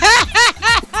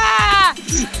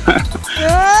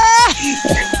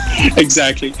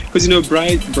 Exactly, because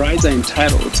brides are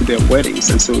entitled to their weddings,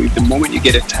 and so the moment you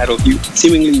get a title, you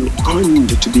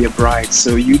earned to be a bride,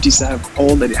 so you deserve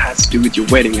all that it has to do with your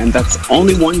wedding, and that's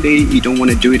only one day. You don't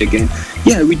want to do it again.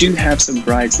 Yeah, we do have some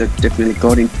brides that definitely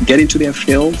get into their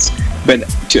fields, but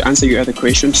to answer your other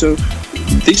question, so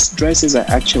these dresses are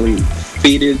actually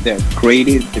fitted, they're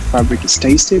graded, the fabric is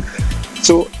tasted.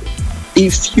 So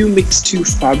if you mix two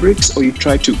fabrics, or you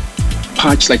try to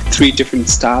patch like 3 different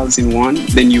styles in one,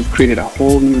 then you've created a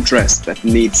whole new dress that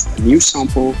needs a new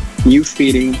sample, new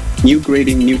fitting, new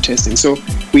grading, new testing. So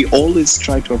we always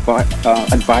try to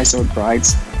advise our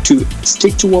brides to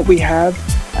stick to what we have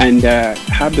and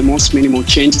have the most minimal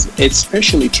changes,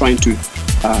 especially trying to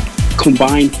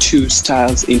combine 2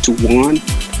 styles into one.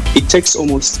 It takes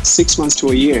almost 6 months to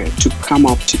a year to come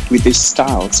up with these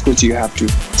styles, because you have to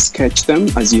sketch them,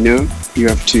 as you know, you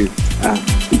have to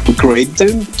grade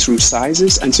them through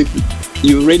sizes, and so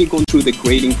you've already gone through the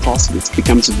grading process. It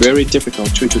becomes very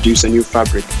difficult to introduce a new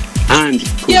fabric and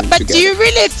put them but together. Do you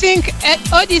really think,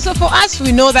 Odi, so for us,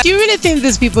 we know that, do you really think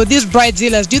these people, these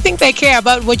bridezillas, do you think they care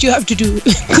about what you have to do?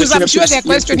 Because I'm sure their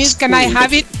question is, can I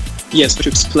have it? Yes, but to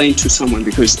explain to someone,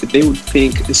 because they would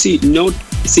think,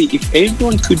 if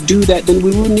everyone could do that, then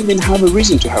we wouldn't even have a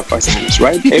reason to have designers,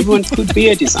 right? Everyone could be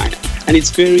a designer, and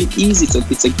it's very easy.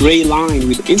 It's a gray line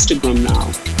with Instagram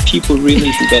now. People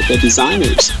really think that they're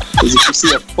designers, because if you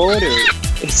see a photo,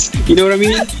 you know what I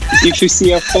mean? If you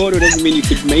see a photo, doesn't mean you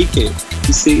could make it.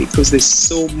 You see, because there's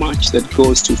so much that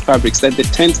goes to fabrics that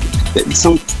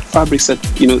some fabrics that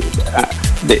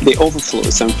they overflow.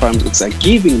 Some fabrics are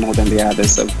giving more than the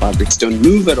others. Some fabrics don't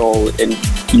move at all, and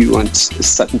you want a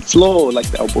certain flow, like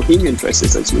our bohemian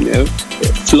dresses, as you know.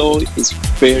 Flow is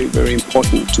very, very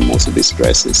important to most of these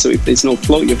dresses. So if there's no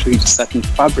flow, you have to use certain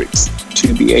fabrics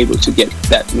to be able to get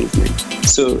that movement.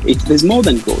 So there's more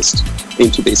than goes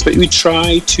into this, but we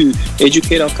try to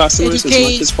educate our customers as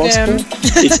much as possible.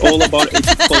 It's all about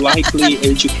politely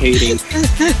educating,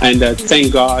 and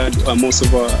thank God most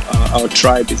of our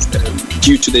tribe is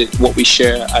due to what we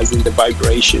share, as in the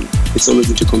vibration. It's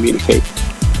always to communicate.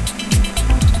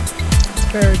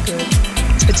 Very good.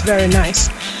 It's very nice.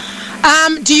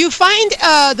 Do you find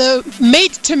the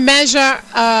made to measure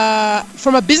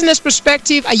from a business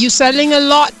perspective, are you selling a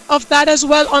lot of that as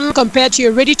well compared to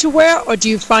your ready to wear, or do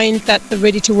you find that the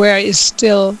ready to wear is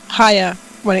still higher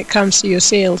when it comes to your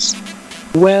sales?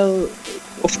 Well,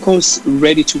 of course,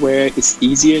 ready to wear is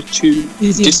easier to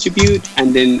distribute,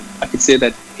 and then I could say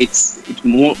that it's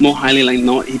more highly like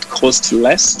it costs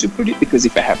less to produce, because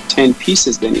if I have 10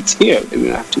 pieces, then it's here. Then we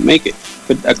don't have to make it.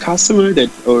 But a customer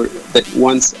that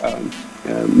wants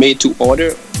made to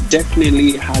order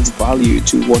definitely has value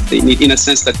to what they need, in a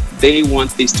sense that they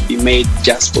want this to be made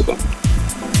just for them.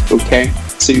 Okay,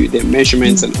 so their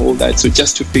measurements and all that. So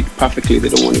just to fit perfectly, they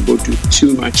don't want to go to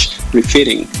too much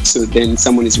refitting. So then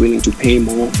someone is willing to pay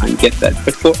more and get that.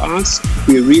 But for us,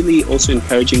 we're really also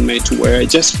encouraging made to wear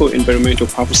just for environmental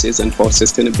purposes and for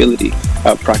sustainability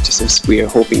practices. We are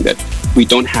hoping that we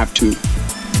don't have to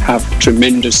have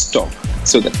tremendous stock,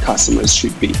 so that customers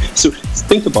should be. So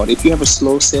think about it. If you have a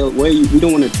slow sale, we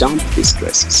don't want to dump these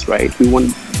dresses, right? We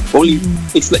want only,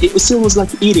 it's almost like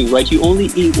eating, right? You only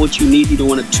eat what you need. You don't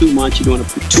want too much. You don't want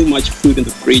to put too much food in the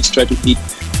fridge. Try to eat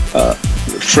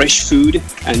fresh food.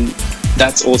 And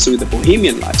that's also the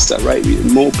bohemian lifestyle, right? We're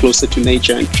more closer to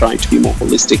nature and trying to be more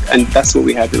holistic. And that's what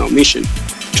we have in our mission,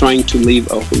 trying to live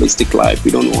a holistic life. We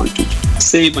don't want to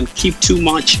save and keep too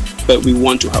much, but we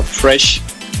want to have fresh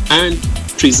and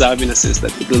preserve in a sense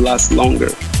that it will last longer,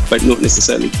 but not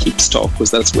necessarily keep stock,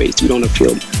 because that's waste. We don't want to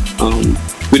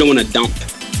we don't want to dump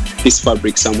this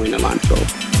fabric somewhere in a landfill.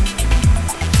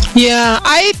 Yeah,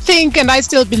 I think, and I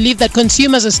still believe that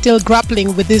consumers are still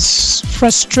grappling with this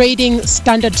frustrating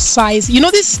standard size. You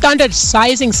know, this standard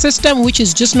sizing system, which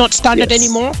is just not standard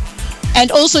anymore,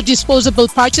 and also disposable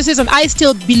purchases. And I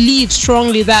still believe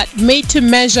strongly that made to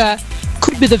measure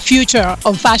could be the future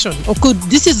of fashion, or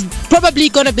this is probably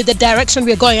going to be the direction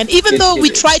we're going. And even though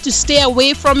we try to stay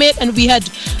away from it, and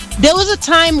there was a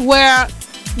time where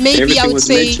maybe everything I would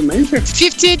say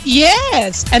 50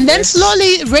 years, and then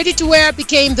slowly ready to wear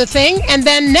became the thing. And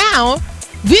then now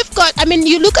we've got,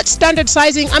 you look at standard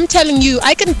sizing, I'm telling you,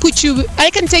 I can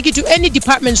take you to any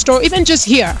department store, even just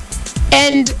here,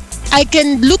 and I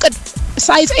can look at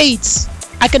size 8s.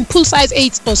 I can pull size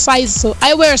 8 or size, so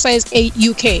I wear size 8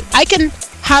 UK. I can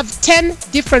have 10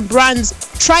 different brands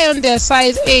try on their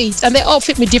size 8s, and they all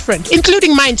fit me different,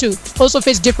 including mine too, also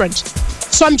fits different.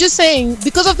 So I'm just saying,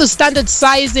 because of the standard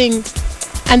sizing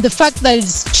and the fact that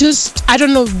it's just, I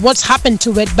don't know what's happened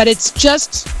to it, but it's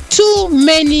just too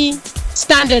many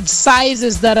standard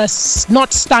sizes that are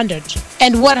not standard.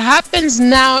 And what happens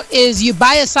now is you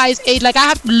buy a size 8, like I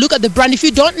have to look at the brand. If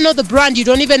you don't know the brand, you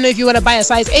don't even know if you want to buy a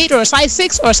size 8 or a size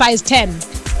 6 or a size 10,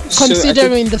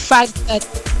 considering the fact that...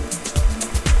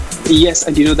 Yes,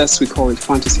 and that's we call it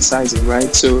fantasy sizing,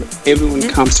 right? So everyone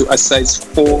comes to a size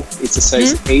 4, it's a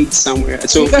size 8 somewhere.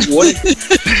 So what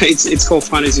it's called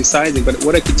fantasy sizing. But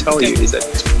what I could tell you is that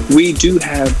we do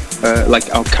have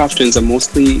like our kaftans are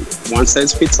mostly one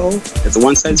size fits all. It's a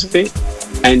one size fit,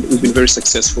 and we've been very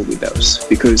successful with those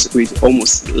because we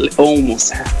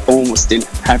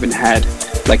haven't had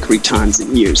like returns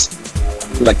in years,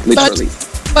 like literally.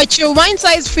 But your one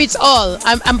size fits all.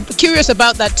 I'm curious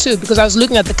about that too, because I was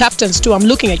looking at the kaftans too. I'm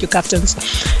looking at your kaftans.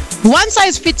 One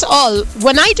size fits all.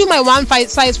 When I do my one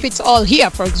size fits all here,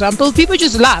 for example, people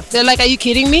just laugh. They're like, "Are you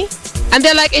kidding me?" And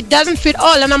they're like, "It doesn't fit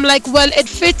all." And I'm like, "Well, it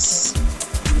fits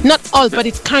not all, but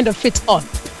it kind of fits all."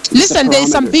 Listen,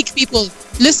 there's some big people.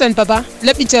 Listen, Papa,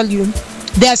 let me tell you,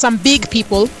 there are some big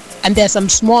people and there are some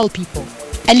small people.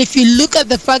 And if you look at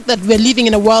the fact that we're living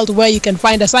in a world where you can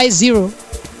find a size 0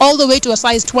 all the way to a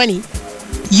size 20,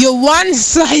 your one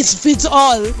size fits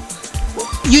all.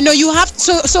 You have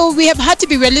to, so we have had to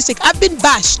be realistic. I've been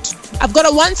bashed. I've got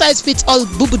a one size fits all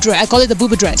booba dress. I call it the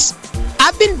booba dress.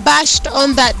 I've been bashed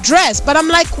on that dress, but I'm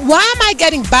like, why am I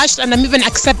getting bashed and I'm even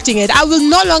accepting it? I will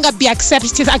no longer be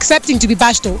accepting to be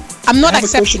bashed though. I'm not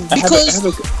accepting because...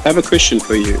 I have a question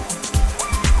for you.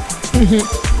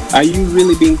 Are you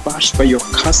really being bashed by your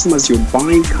customers, your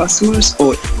buying customers,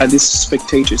 or are these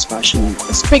spectators bashing you?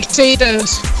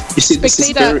 Spectators. You see, this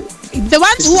is very, the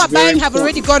ones who are buying have important.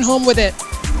 already gone home with it.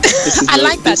 I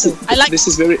like that. This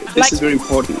is very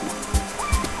important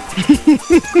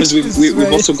because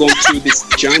we've also gone through this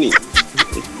journey.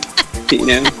 You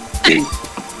know.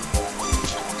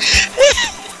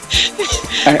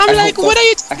 I'm like, what are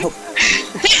you? I hope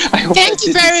Thank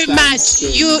you very much.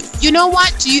 You know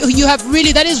what? You have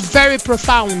really, that is very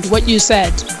profound what you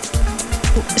said.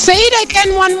 Say it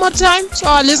again one more time so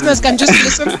our listeners can just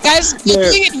listen. Guys,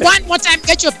 you're doing it one more time.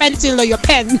 Get your pencil or your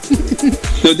pen.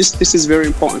 No, this is very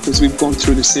important because we've gone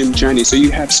through the same journey. So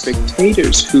you have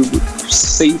spectators who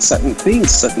say certain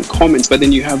things, certain comments, but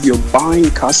then you have your buying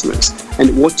customers.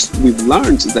 And what we've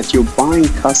learned is that your buying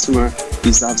customer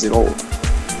deserves it all.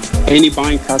 Any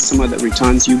buying customer that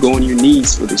returns, you go on your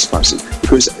knees for this person,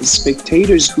 because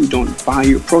spectators who don't buy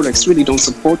your products really don't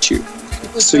support you.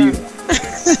 So you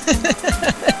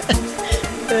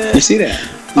see that?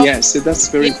 Yes, so that's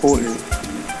very important.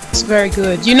 It's very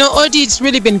good. You know, Odi, it's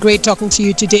really been great talking to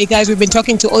you today, guys. We've been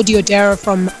talking to Odi Odera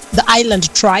from the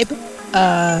Island Tribe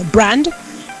brand.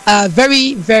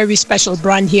 Very, very special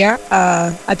brand here.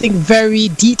 I think very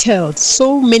detailed.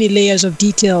 So many layers of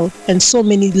detail and so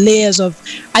many layers of...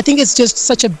 I think it's just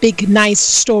such a big, nice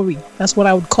story. That's what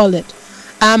I would call it.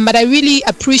 But I really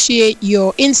appreciate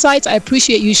your insights. I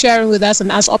appreciate you sharing with us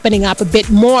and us opening up a bit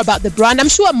more about the brand. I'm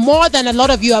sure more than a lot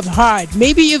of you have heard.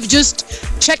 Maybe you've just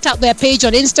checked out their page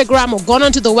on Instagram or gone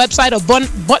onto the website or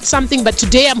bought something. But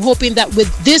today I'm hoping that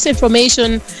with this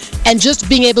information and just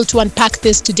being able to unpack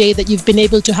this today, that you've been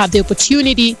able to have the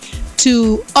opportunity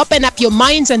to open up your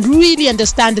minds and really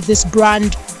understand this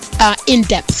brand in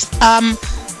depth.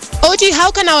 Oji,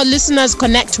 how can our listeners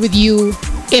connect with you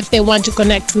if they want to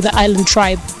connect with the Island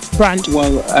Tribe brand?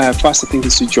 Well, first I think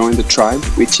is to join the tribe,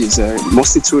 which is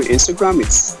mostly through Instagram.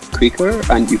 It's quicker,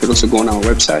 and you can also go on our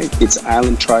website. It's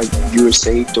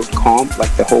islandtribeusa.com,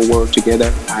 like the whole word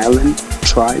together,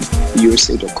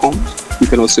 islandtribeusa.com. You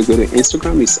can also go to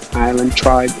Instagram. It's Island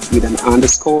Tribe with an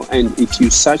underscore, and if you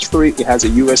search for it, it has a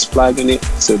US flag on it,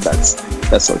 so that's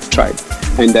our tribe.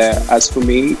 And as for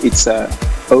me, it's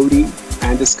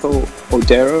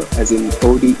Odi_Odero, as in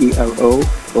Odero,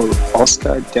 or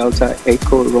Oscar Delta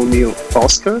Echo Romeo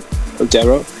Oscar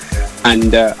Odero,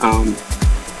 and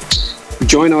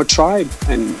join our tribe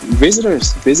and visit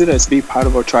us, be part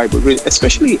of our tribe.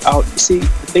 Especially out. See, the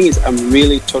thing is, I'm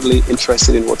really totally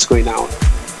interested in what's going on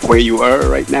where you are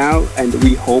right now, and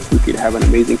we hope we could have an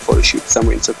amazing photo shoot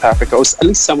somewhere in South Africa, or at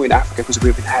least somewhere in Africa, because we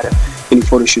haven't had any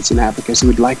photo shoots in Africa, so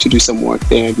we'd like to do some work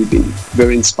there. We've been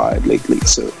very inspired lately,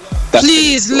 so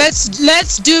please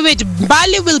let's do it.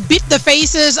 Bali will beat the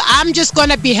faces. I'm just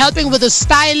gonna be helping with the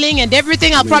styling and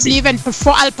everything. I'll probably even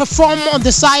perform on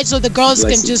the side so the girls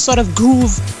can just sort of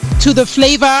groove to the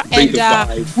flavor. Bring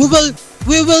and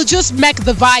we will just make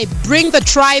the vibe. Bring the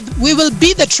tribe. We will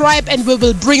be the tribe, and we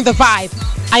will bring the vibe.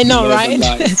 I know, right?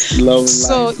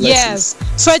 So yes,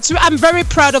 so I'm very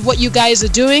proud of what you guys are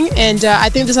doing, and I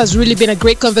think this has really been a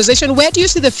great conversation. Where do you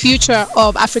see the future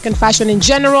of African fashion in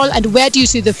general, and where do you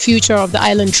see the future of the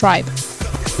Island Tribe?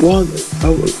 Well,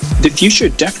 the future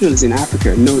definitely is in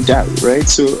Africa, no doubt, right?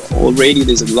 So already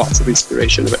there's lots of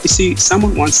inspiration. But you see,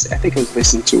 someone once, I think I was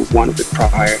listening to one of the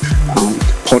prior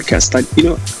podcasts, that,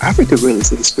 Africa really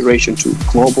is an inspiration to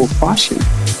global fashion.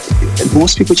 And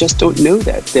most people just don't know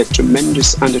that. There are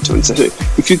tremendous undertones. So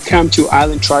if you come to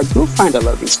Island Tribe, you'll find a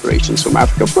lot of inspirations from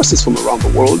Africa. Of course, it's from around the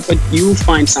world, but you'll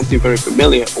find something very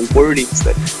familiar, or wordings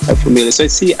that are familiar. So I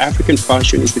see African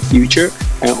fashion is the future.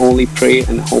 I only pray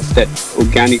and hope that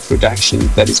organic production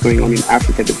that is going on in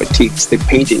Africa, the batiks, the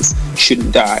paintings,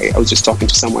 shouldn't die. I was just talking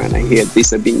to someone and I hear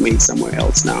these are being made somewhere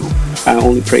else now. I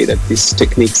only pray that these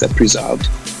techniques are preserved,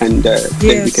 and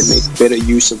then we can make better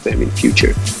use of them in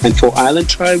future. And for Island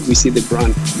Tribe, we see the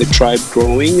tribe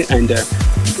growing, and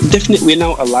definitely we're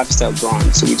now a lifestyle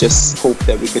brand, so we just hope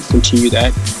that we can continue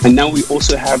that. And now we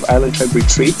also have Island Tribe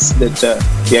retreats that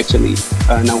we actually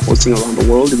are now hosting around the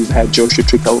world. We've had Joshua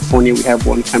Tree, California. We have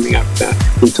one coming up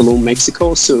in Tulum,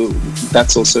 Mexico, so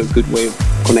that's also a good way of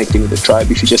connecting with the tribe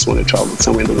if you just want to travel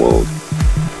somewhere in the world.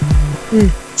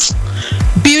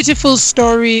 Beautiful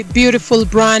story, beautiful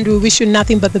brand. We wish you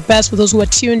nothing but the best. For those who are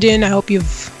tuned in, I hope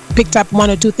you've picked up one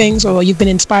or two things, or you've been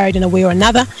inspired in a way or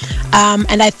another.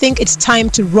 And I think it's time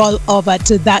to roll over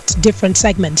to that different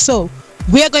segment. So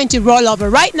we are going to roll over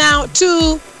right now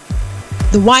to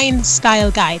the Wine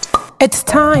Style Guide. It's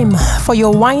time for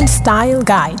your Wine Style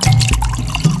Guide.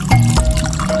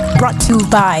 Brought to you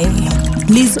by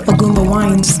Liz Ogumba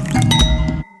Wines.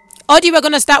 Odi, we're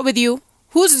going to start with you.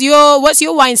 What's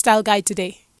your wine style guide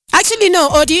today? Actually, no,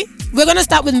 Odi. We're gonna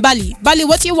start with Bali. Bali,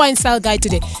 what's your wine style guide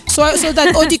today? So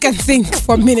that Odi can think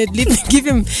for a minute. Give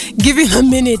him a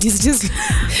minute. He's just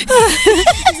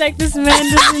It's like, this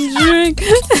man doesn't drink.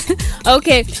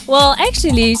 Okay, well,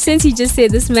 actually, since he just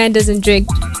said this man doesn't drink,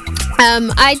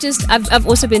 I've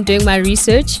also been doing my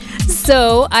research.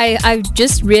 So I've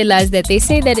just realized that they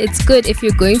say that it's good if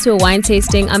you're going to a wine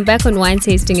tasting. I'm back on wine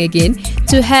tasting again,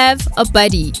 to have a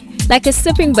buddy, like a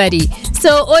sipping buddy.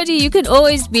 So Odi, you can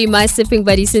always be my sipping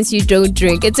buddy since you don't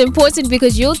drink. It's important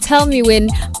because you'll tell me when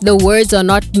the words are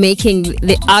not making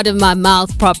the out of my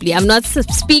mouth properly. I'm not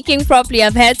speaking properly.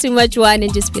 I've had too much wine,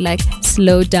 and just be like,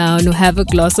 slow down or have a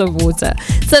glass of water.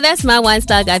 So that's my wine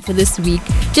style guide for this week.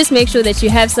 Just make sure that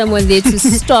you have someone there to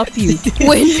stop you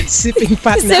when sipping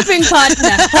partner in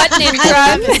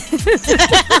crime.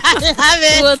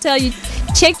 We'll tell you,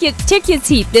 check your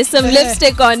teeth. There's some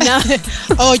lipstick on now.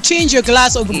 Oh, change your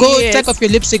glass or go take off your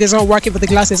lipstick. It's not working for the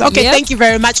glasses. Okay, Thank you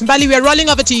very much. Bali, we're rolling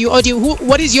over to you. Odi,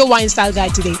 what is your wine style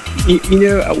guide today?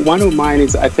 One of mine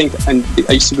is, I think, and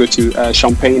I used to go to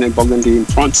Champagne and Burgundy in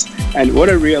France, and what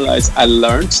I realized I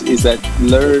learned is that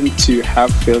learn to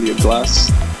fill your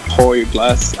glass, pour your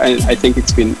glass, and I think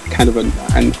it's been kind of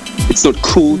and it's not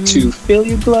cool to fill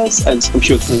your glass, and I'm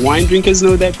sure wine drinkers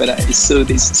know that, but I saw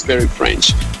this is very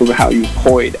French over how you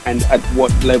pour it and at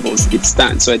what levels it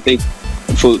stands. So I think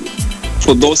for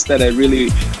those that are really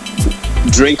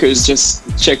drinkers, just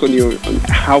check on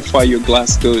how far your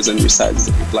glass goes and your sizes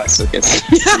of your glass. So I guess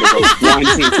wine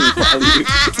drinking value.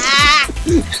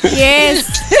 Yes.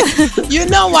 You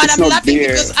know what? It's I'm not laughing beer.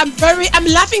 because I'm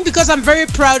laughing because I'm very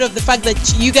proud of the fact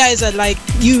that you guys are like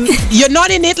you're not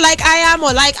in it like I am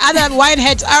or like other wine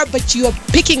heads are, but you are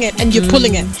picking it and you're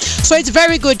pulling it. So it's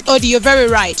very good, Odi. You're very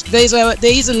right. There is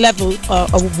a level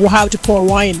of how to pour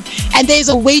wine, and there is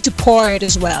a way to pour it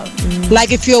as well.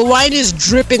 Like if your wine is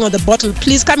dripping on the bottle,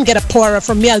 please come get a pourer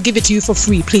from me. I'll give it to you for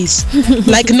free, please.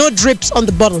 Like no drips on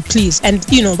the bottle, please. And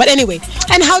but anyway,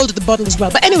 and how old the bottle as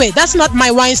well. But anyway, that's not my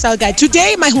wine style guide.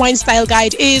 Today, my wine style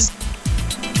guide is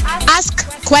ask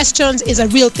questions is a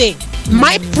real thing.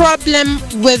 My problem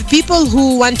with people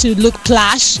who want to look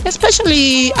plash,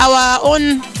 especially our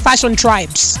own fashion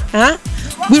tribes,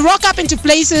 we rock up into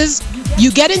places,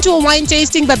 you get into a wine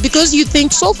tasting, but because you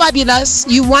think so fabulous,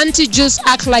 you want to just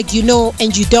act like you know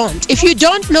and you don't. If you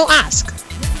don't know, ask.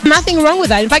 Nothing wrong with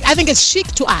that. In fact, I think it's chic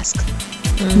to ask.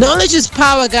 Knowledge is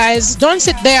power, guys. Don't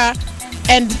sit there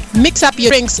and mix up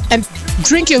your drinks and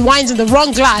drink your wines in the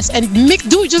wrong glass and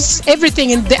do just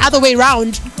everything in the other way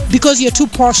around because you're too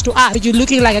posh to ask. You're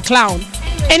looking like a clown.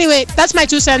 Anyway, that's my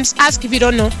 2 cents. Ask if you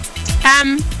don't know.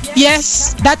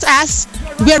 Yes, that's us.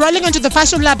 We're rolling onto the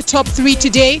Fashion Lab top 3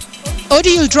 today.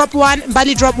 Odi, you'll drop one,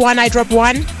 Bali drop one, I drop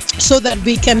one, so that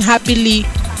we can happily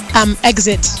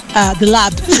exit the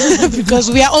lab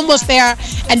because we are almost there,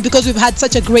 and because we've had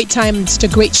such a great time, such a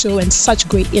great show, and such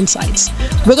great insights.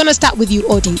 We're going to start with you,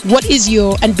 Odi. What is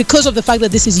and because of the fact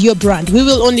that this is your brand, we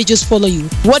will only just follow you.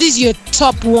 What is your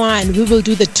top 1? We will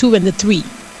do the 2 and the 3.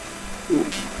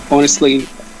 Honestly,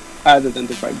 other than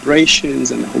the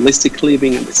vibrations and the holistic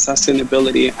living and the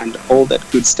sustainability and all that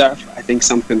good stuff, I think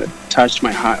something that touched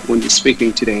my heart when you're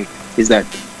speaking today is that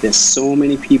there's so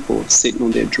many people sitting on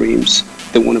their dreams.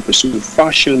 They want to pursue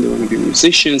fashion, they want to be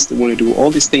musicians, they want to do all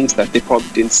these things that they probably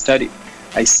didn't study.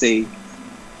 I say,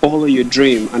 follow your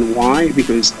dream. And why?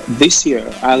 Because this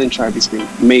year, Island Tribe has been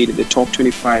made the top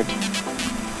 25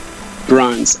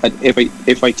 brands at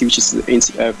FIT, which is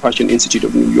the Fashion Institute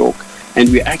of New York. And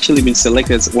we've actually been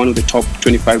selected as one of the top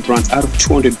 25 brands out of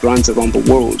 200 brands around the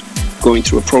world, going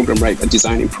through a program, right, a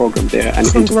designing program there, an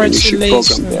entrepreneurship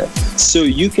program there. So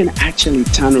you can actually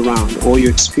turn around all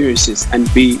your experiences and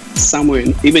be somewhere,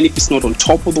 even if it's not on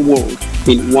top of the world,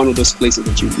 in one of those places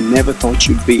that you never thought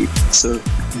you'd be. So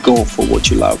go for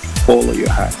what you love, follow your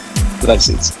heart. That's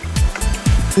it.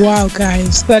 Wow,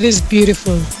 guys, that is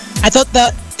beautiful. I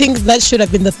think that should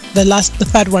have been the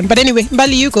third one. But anyway,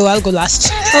 Bali, you go. I'll go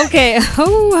last. Okay.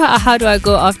 How do I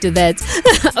go after that?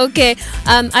 Okay.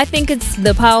 I think it's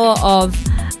the power of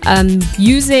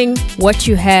using what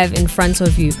you have in front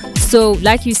of you. So,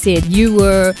 like you said, you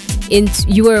were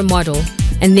a model,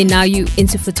 and then now you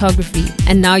into photography,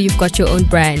 and now you've got your own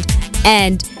brand,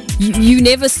 and you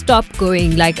never stop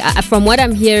going. Like from what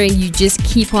I'm hearing, you just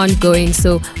keep on going.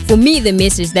 So for me, the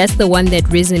message, that's the one that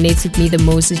resonates with me the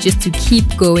most, is just to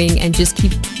keep going and just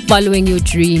keep following your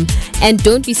dream, and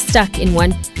don't be stuck in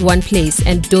one place,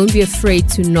 and don't be afraid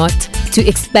to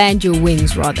expand your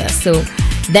wings rather. So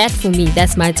that for me,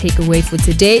 that's my takeaway for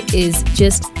today, is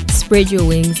just spread your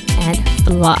wings and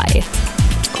fly.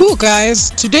 Cool, guys.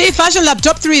 Today, Fashion Lab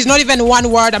top 3 is not even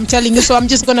one word, I'm telling you. So I'm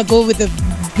just gonna go with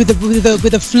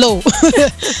the flow.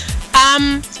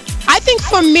 I think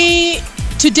for me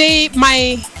today,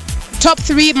 my top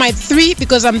three,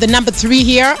 because I'm the number 3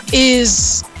 here,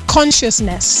 is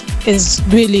consciousness. Is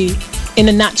really in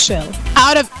a nutshell.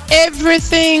 Out of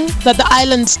everything that the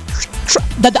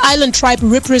island tribe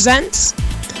represents,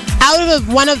 out of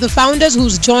one of the founders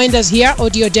who's joined us here,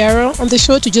 Odi Odero, on the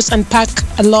show to just unpack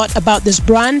a lot about this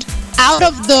brand, out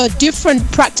of the different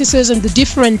practices and the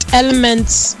different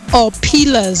elements or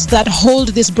pillars that hold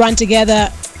this brand together,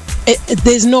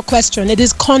 there's no question. It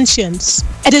is conscience.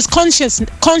 It is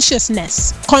consciousness,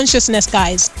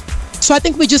 guys. So I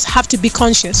think we just have to be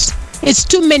conscious. It's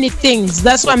too many things.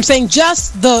 That's what I'm saying.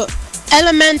 Just the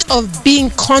element of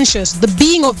being conscious, the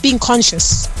being of being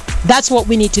conscious. That's what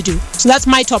we need to do. So that's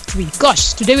my top 3.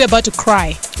 Gosh, today we're about to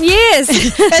cry. Yes.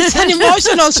 It's an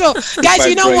emotional show. Guys,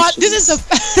 you know what? This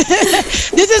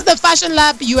is the Fashion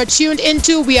Lab you are tuned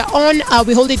into. We are on.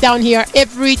 We hold it down here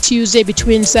every Tuesday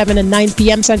between 7 and 9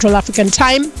 p.m. Central African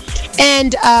time.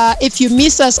 And if you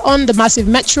miss us on the Massive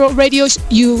Metro Radio,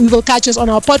 we will catch us on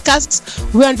our podcasts.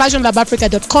 We're on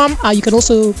fashionlabafrica.com. You can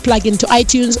also plug into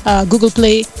iTunes, Google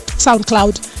Play,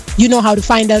 SoundCloud. You know how to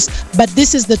find us. But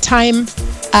this is the time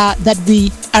that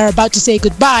we are about to say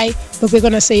goodbye, but we're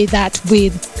going to say that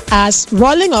with us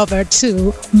rolling over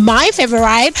to my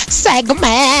favorite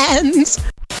segment.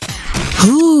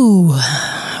 Who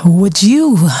would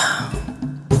you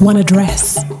want to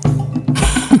dress?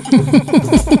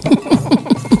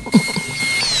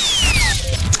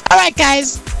 All right,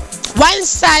 guys. Wine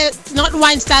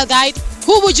style guide.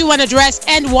 Who would you want to dress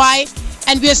and why?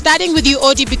 And we are starting with you,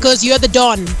 Odi, because you're the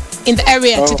Don in the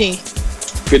area today.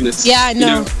 Goodness. Yeah, I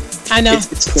know. I know.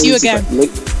 It's crazy, you again.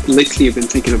 Lately, I've been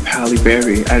thinking of Halle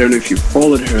Berry. I don't know if you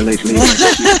followed her lately.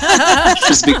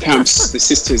 She's become, the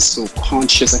sister is so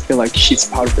conscious. I feel like she's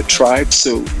part of the tribe.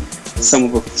 So some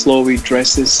of her flowy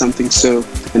dresses, something so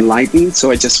enlightening.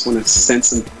 So I just want to send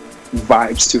some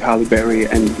vibes to Halle Berry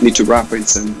and need to wrap her in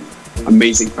some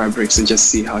amazing fabrics and just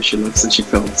see how she looks and she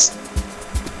feels.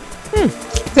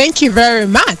 Thank you very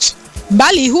much.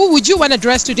 Bali, who would you want to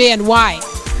dress today and why?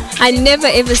 I never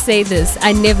ever say this.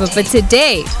 I never. But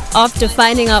today, after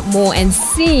finding out more and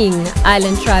seeing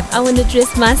Island Tribe, I want to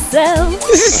dress myself.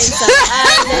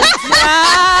 Island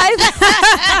Tribe.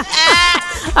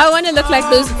 I want to look like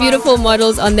those beautiful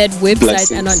models on that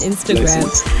website and on Instagram.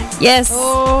 Yes.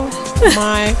 Oh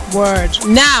my word.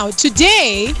 Now,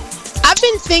 today, I've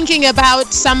been thinking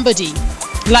about somebody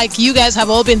like you guys have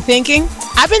all been thinking.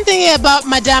 I've been thinking about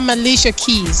Madame Alicia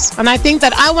Keys, and I think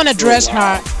that I want to dress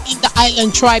her in the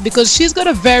Island Tribe because she's got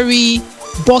a very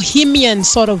bohemian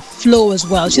sort of flow as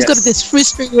well. She's got this free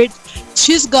spirit.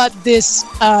 She's got this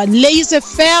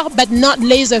laissez-faire, but not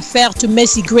laissez-faire to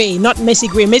messy gray. Not messy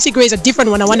gray. Messy gray is a different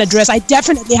one I want to dress. I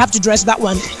definitely have to dress that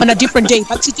one on a different day.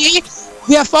 But today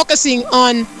we are focusing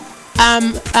on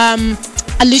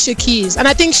Alicia Keys, and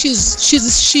I think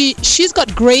she's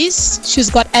got grace,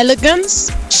 she's got elegance,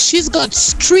 she's got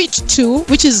street too,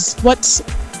 which is what's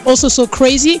also so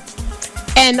crazy.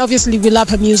 And obviously we love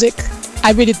her music.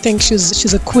 I really think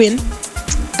she's a queen,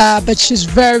 but she's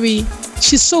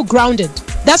so grounded.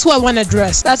 That's who I want to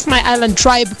dress. That's my Island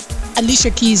Tribe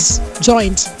Alicia Keys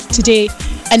joint today.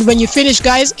 And when you finish,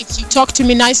 guys, if you talk to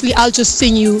me nicely, I'll just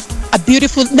sing you a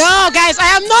beautiful... No, guys,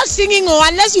 I am not singing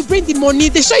unless you bring the money.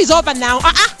 The show is over now.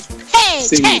 Hey,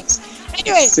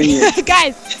 anyway,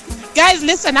 guys,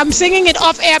 listen, I'm singing it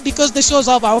off air because the show's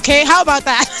over, okay? How about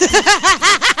that?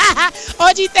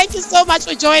 Odi, thank you so much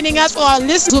for joining us. For our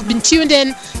listeners who've been tuned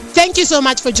in, thank you so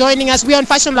much for joining us. We're on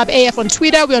Fashion Lab AF on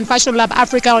Twitter. We're on Fashion Lab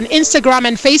Africa on Instagram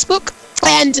and Facebook.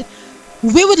 And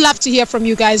we would love to hear from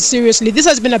you guys, seriously. This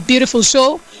has been a beautiful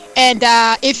show. And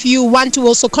if you want to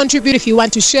also contribute, if you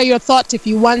want to share your thoughts, if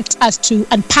you want us to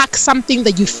unpack something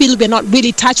that you feel we're not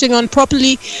really touching on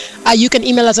properly, you can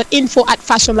email us at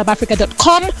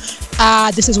info@fashionlabafrica.com.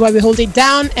 This is where we hold it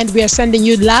down, and we are sending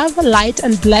you love, light,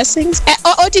 and blessings.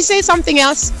 Odi, say something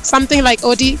else. Something like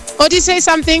Odi. Odi, say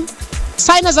something.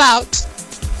 Sign us out.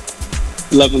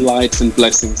 Love and light and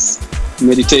blessings.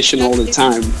 Meditation all the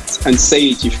time. And say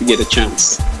it if you get a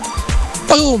chance.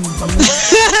 Boom.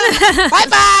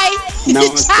 Bye-bye.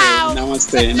 Namaste. Ciao.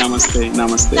 Namaste. Namaste.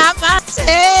 Namaste.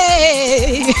 Namaste.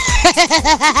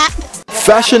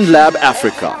 Fashion Lab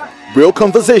Africa. Real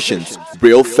conversations,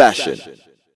 real fashion.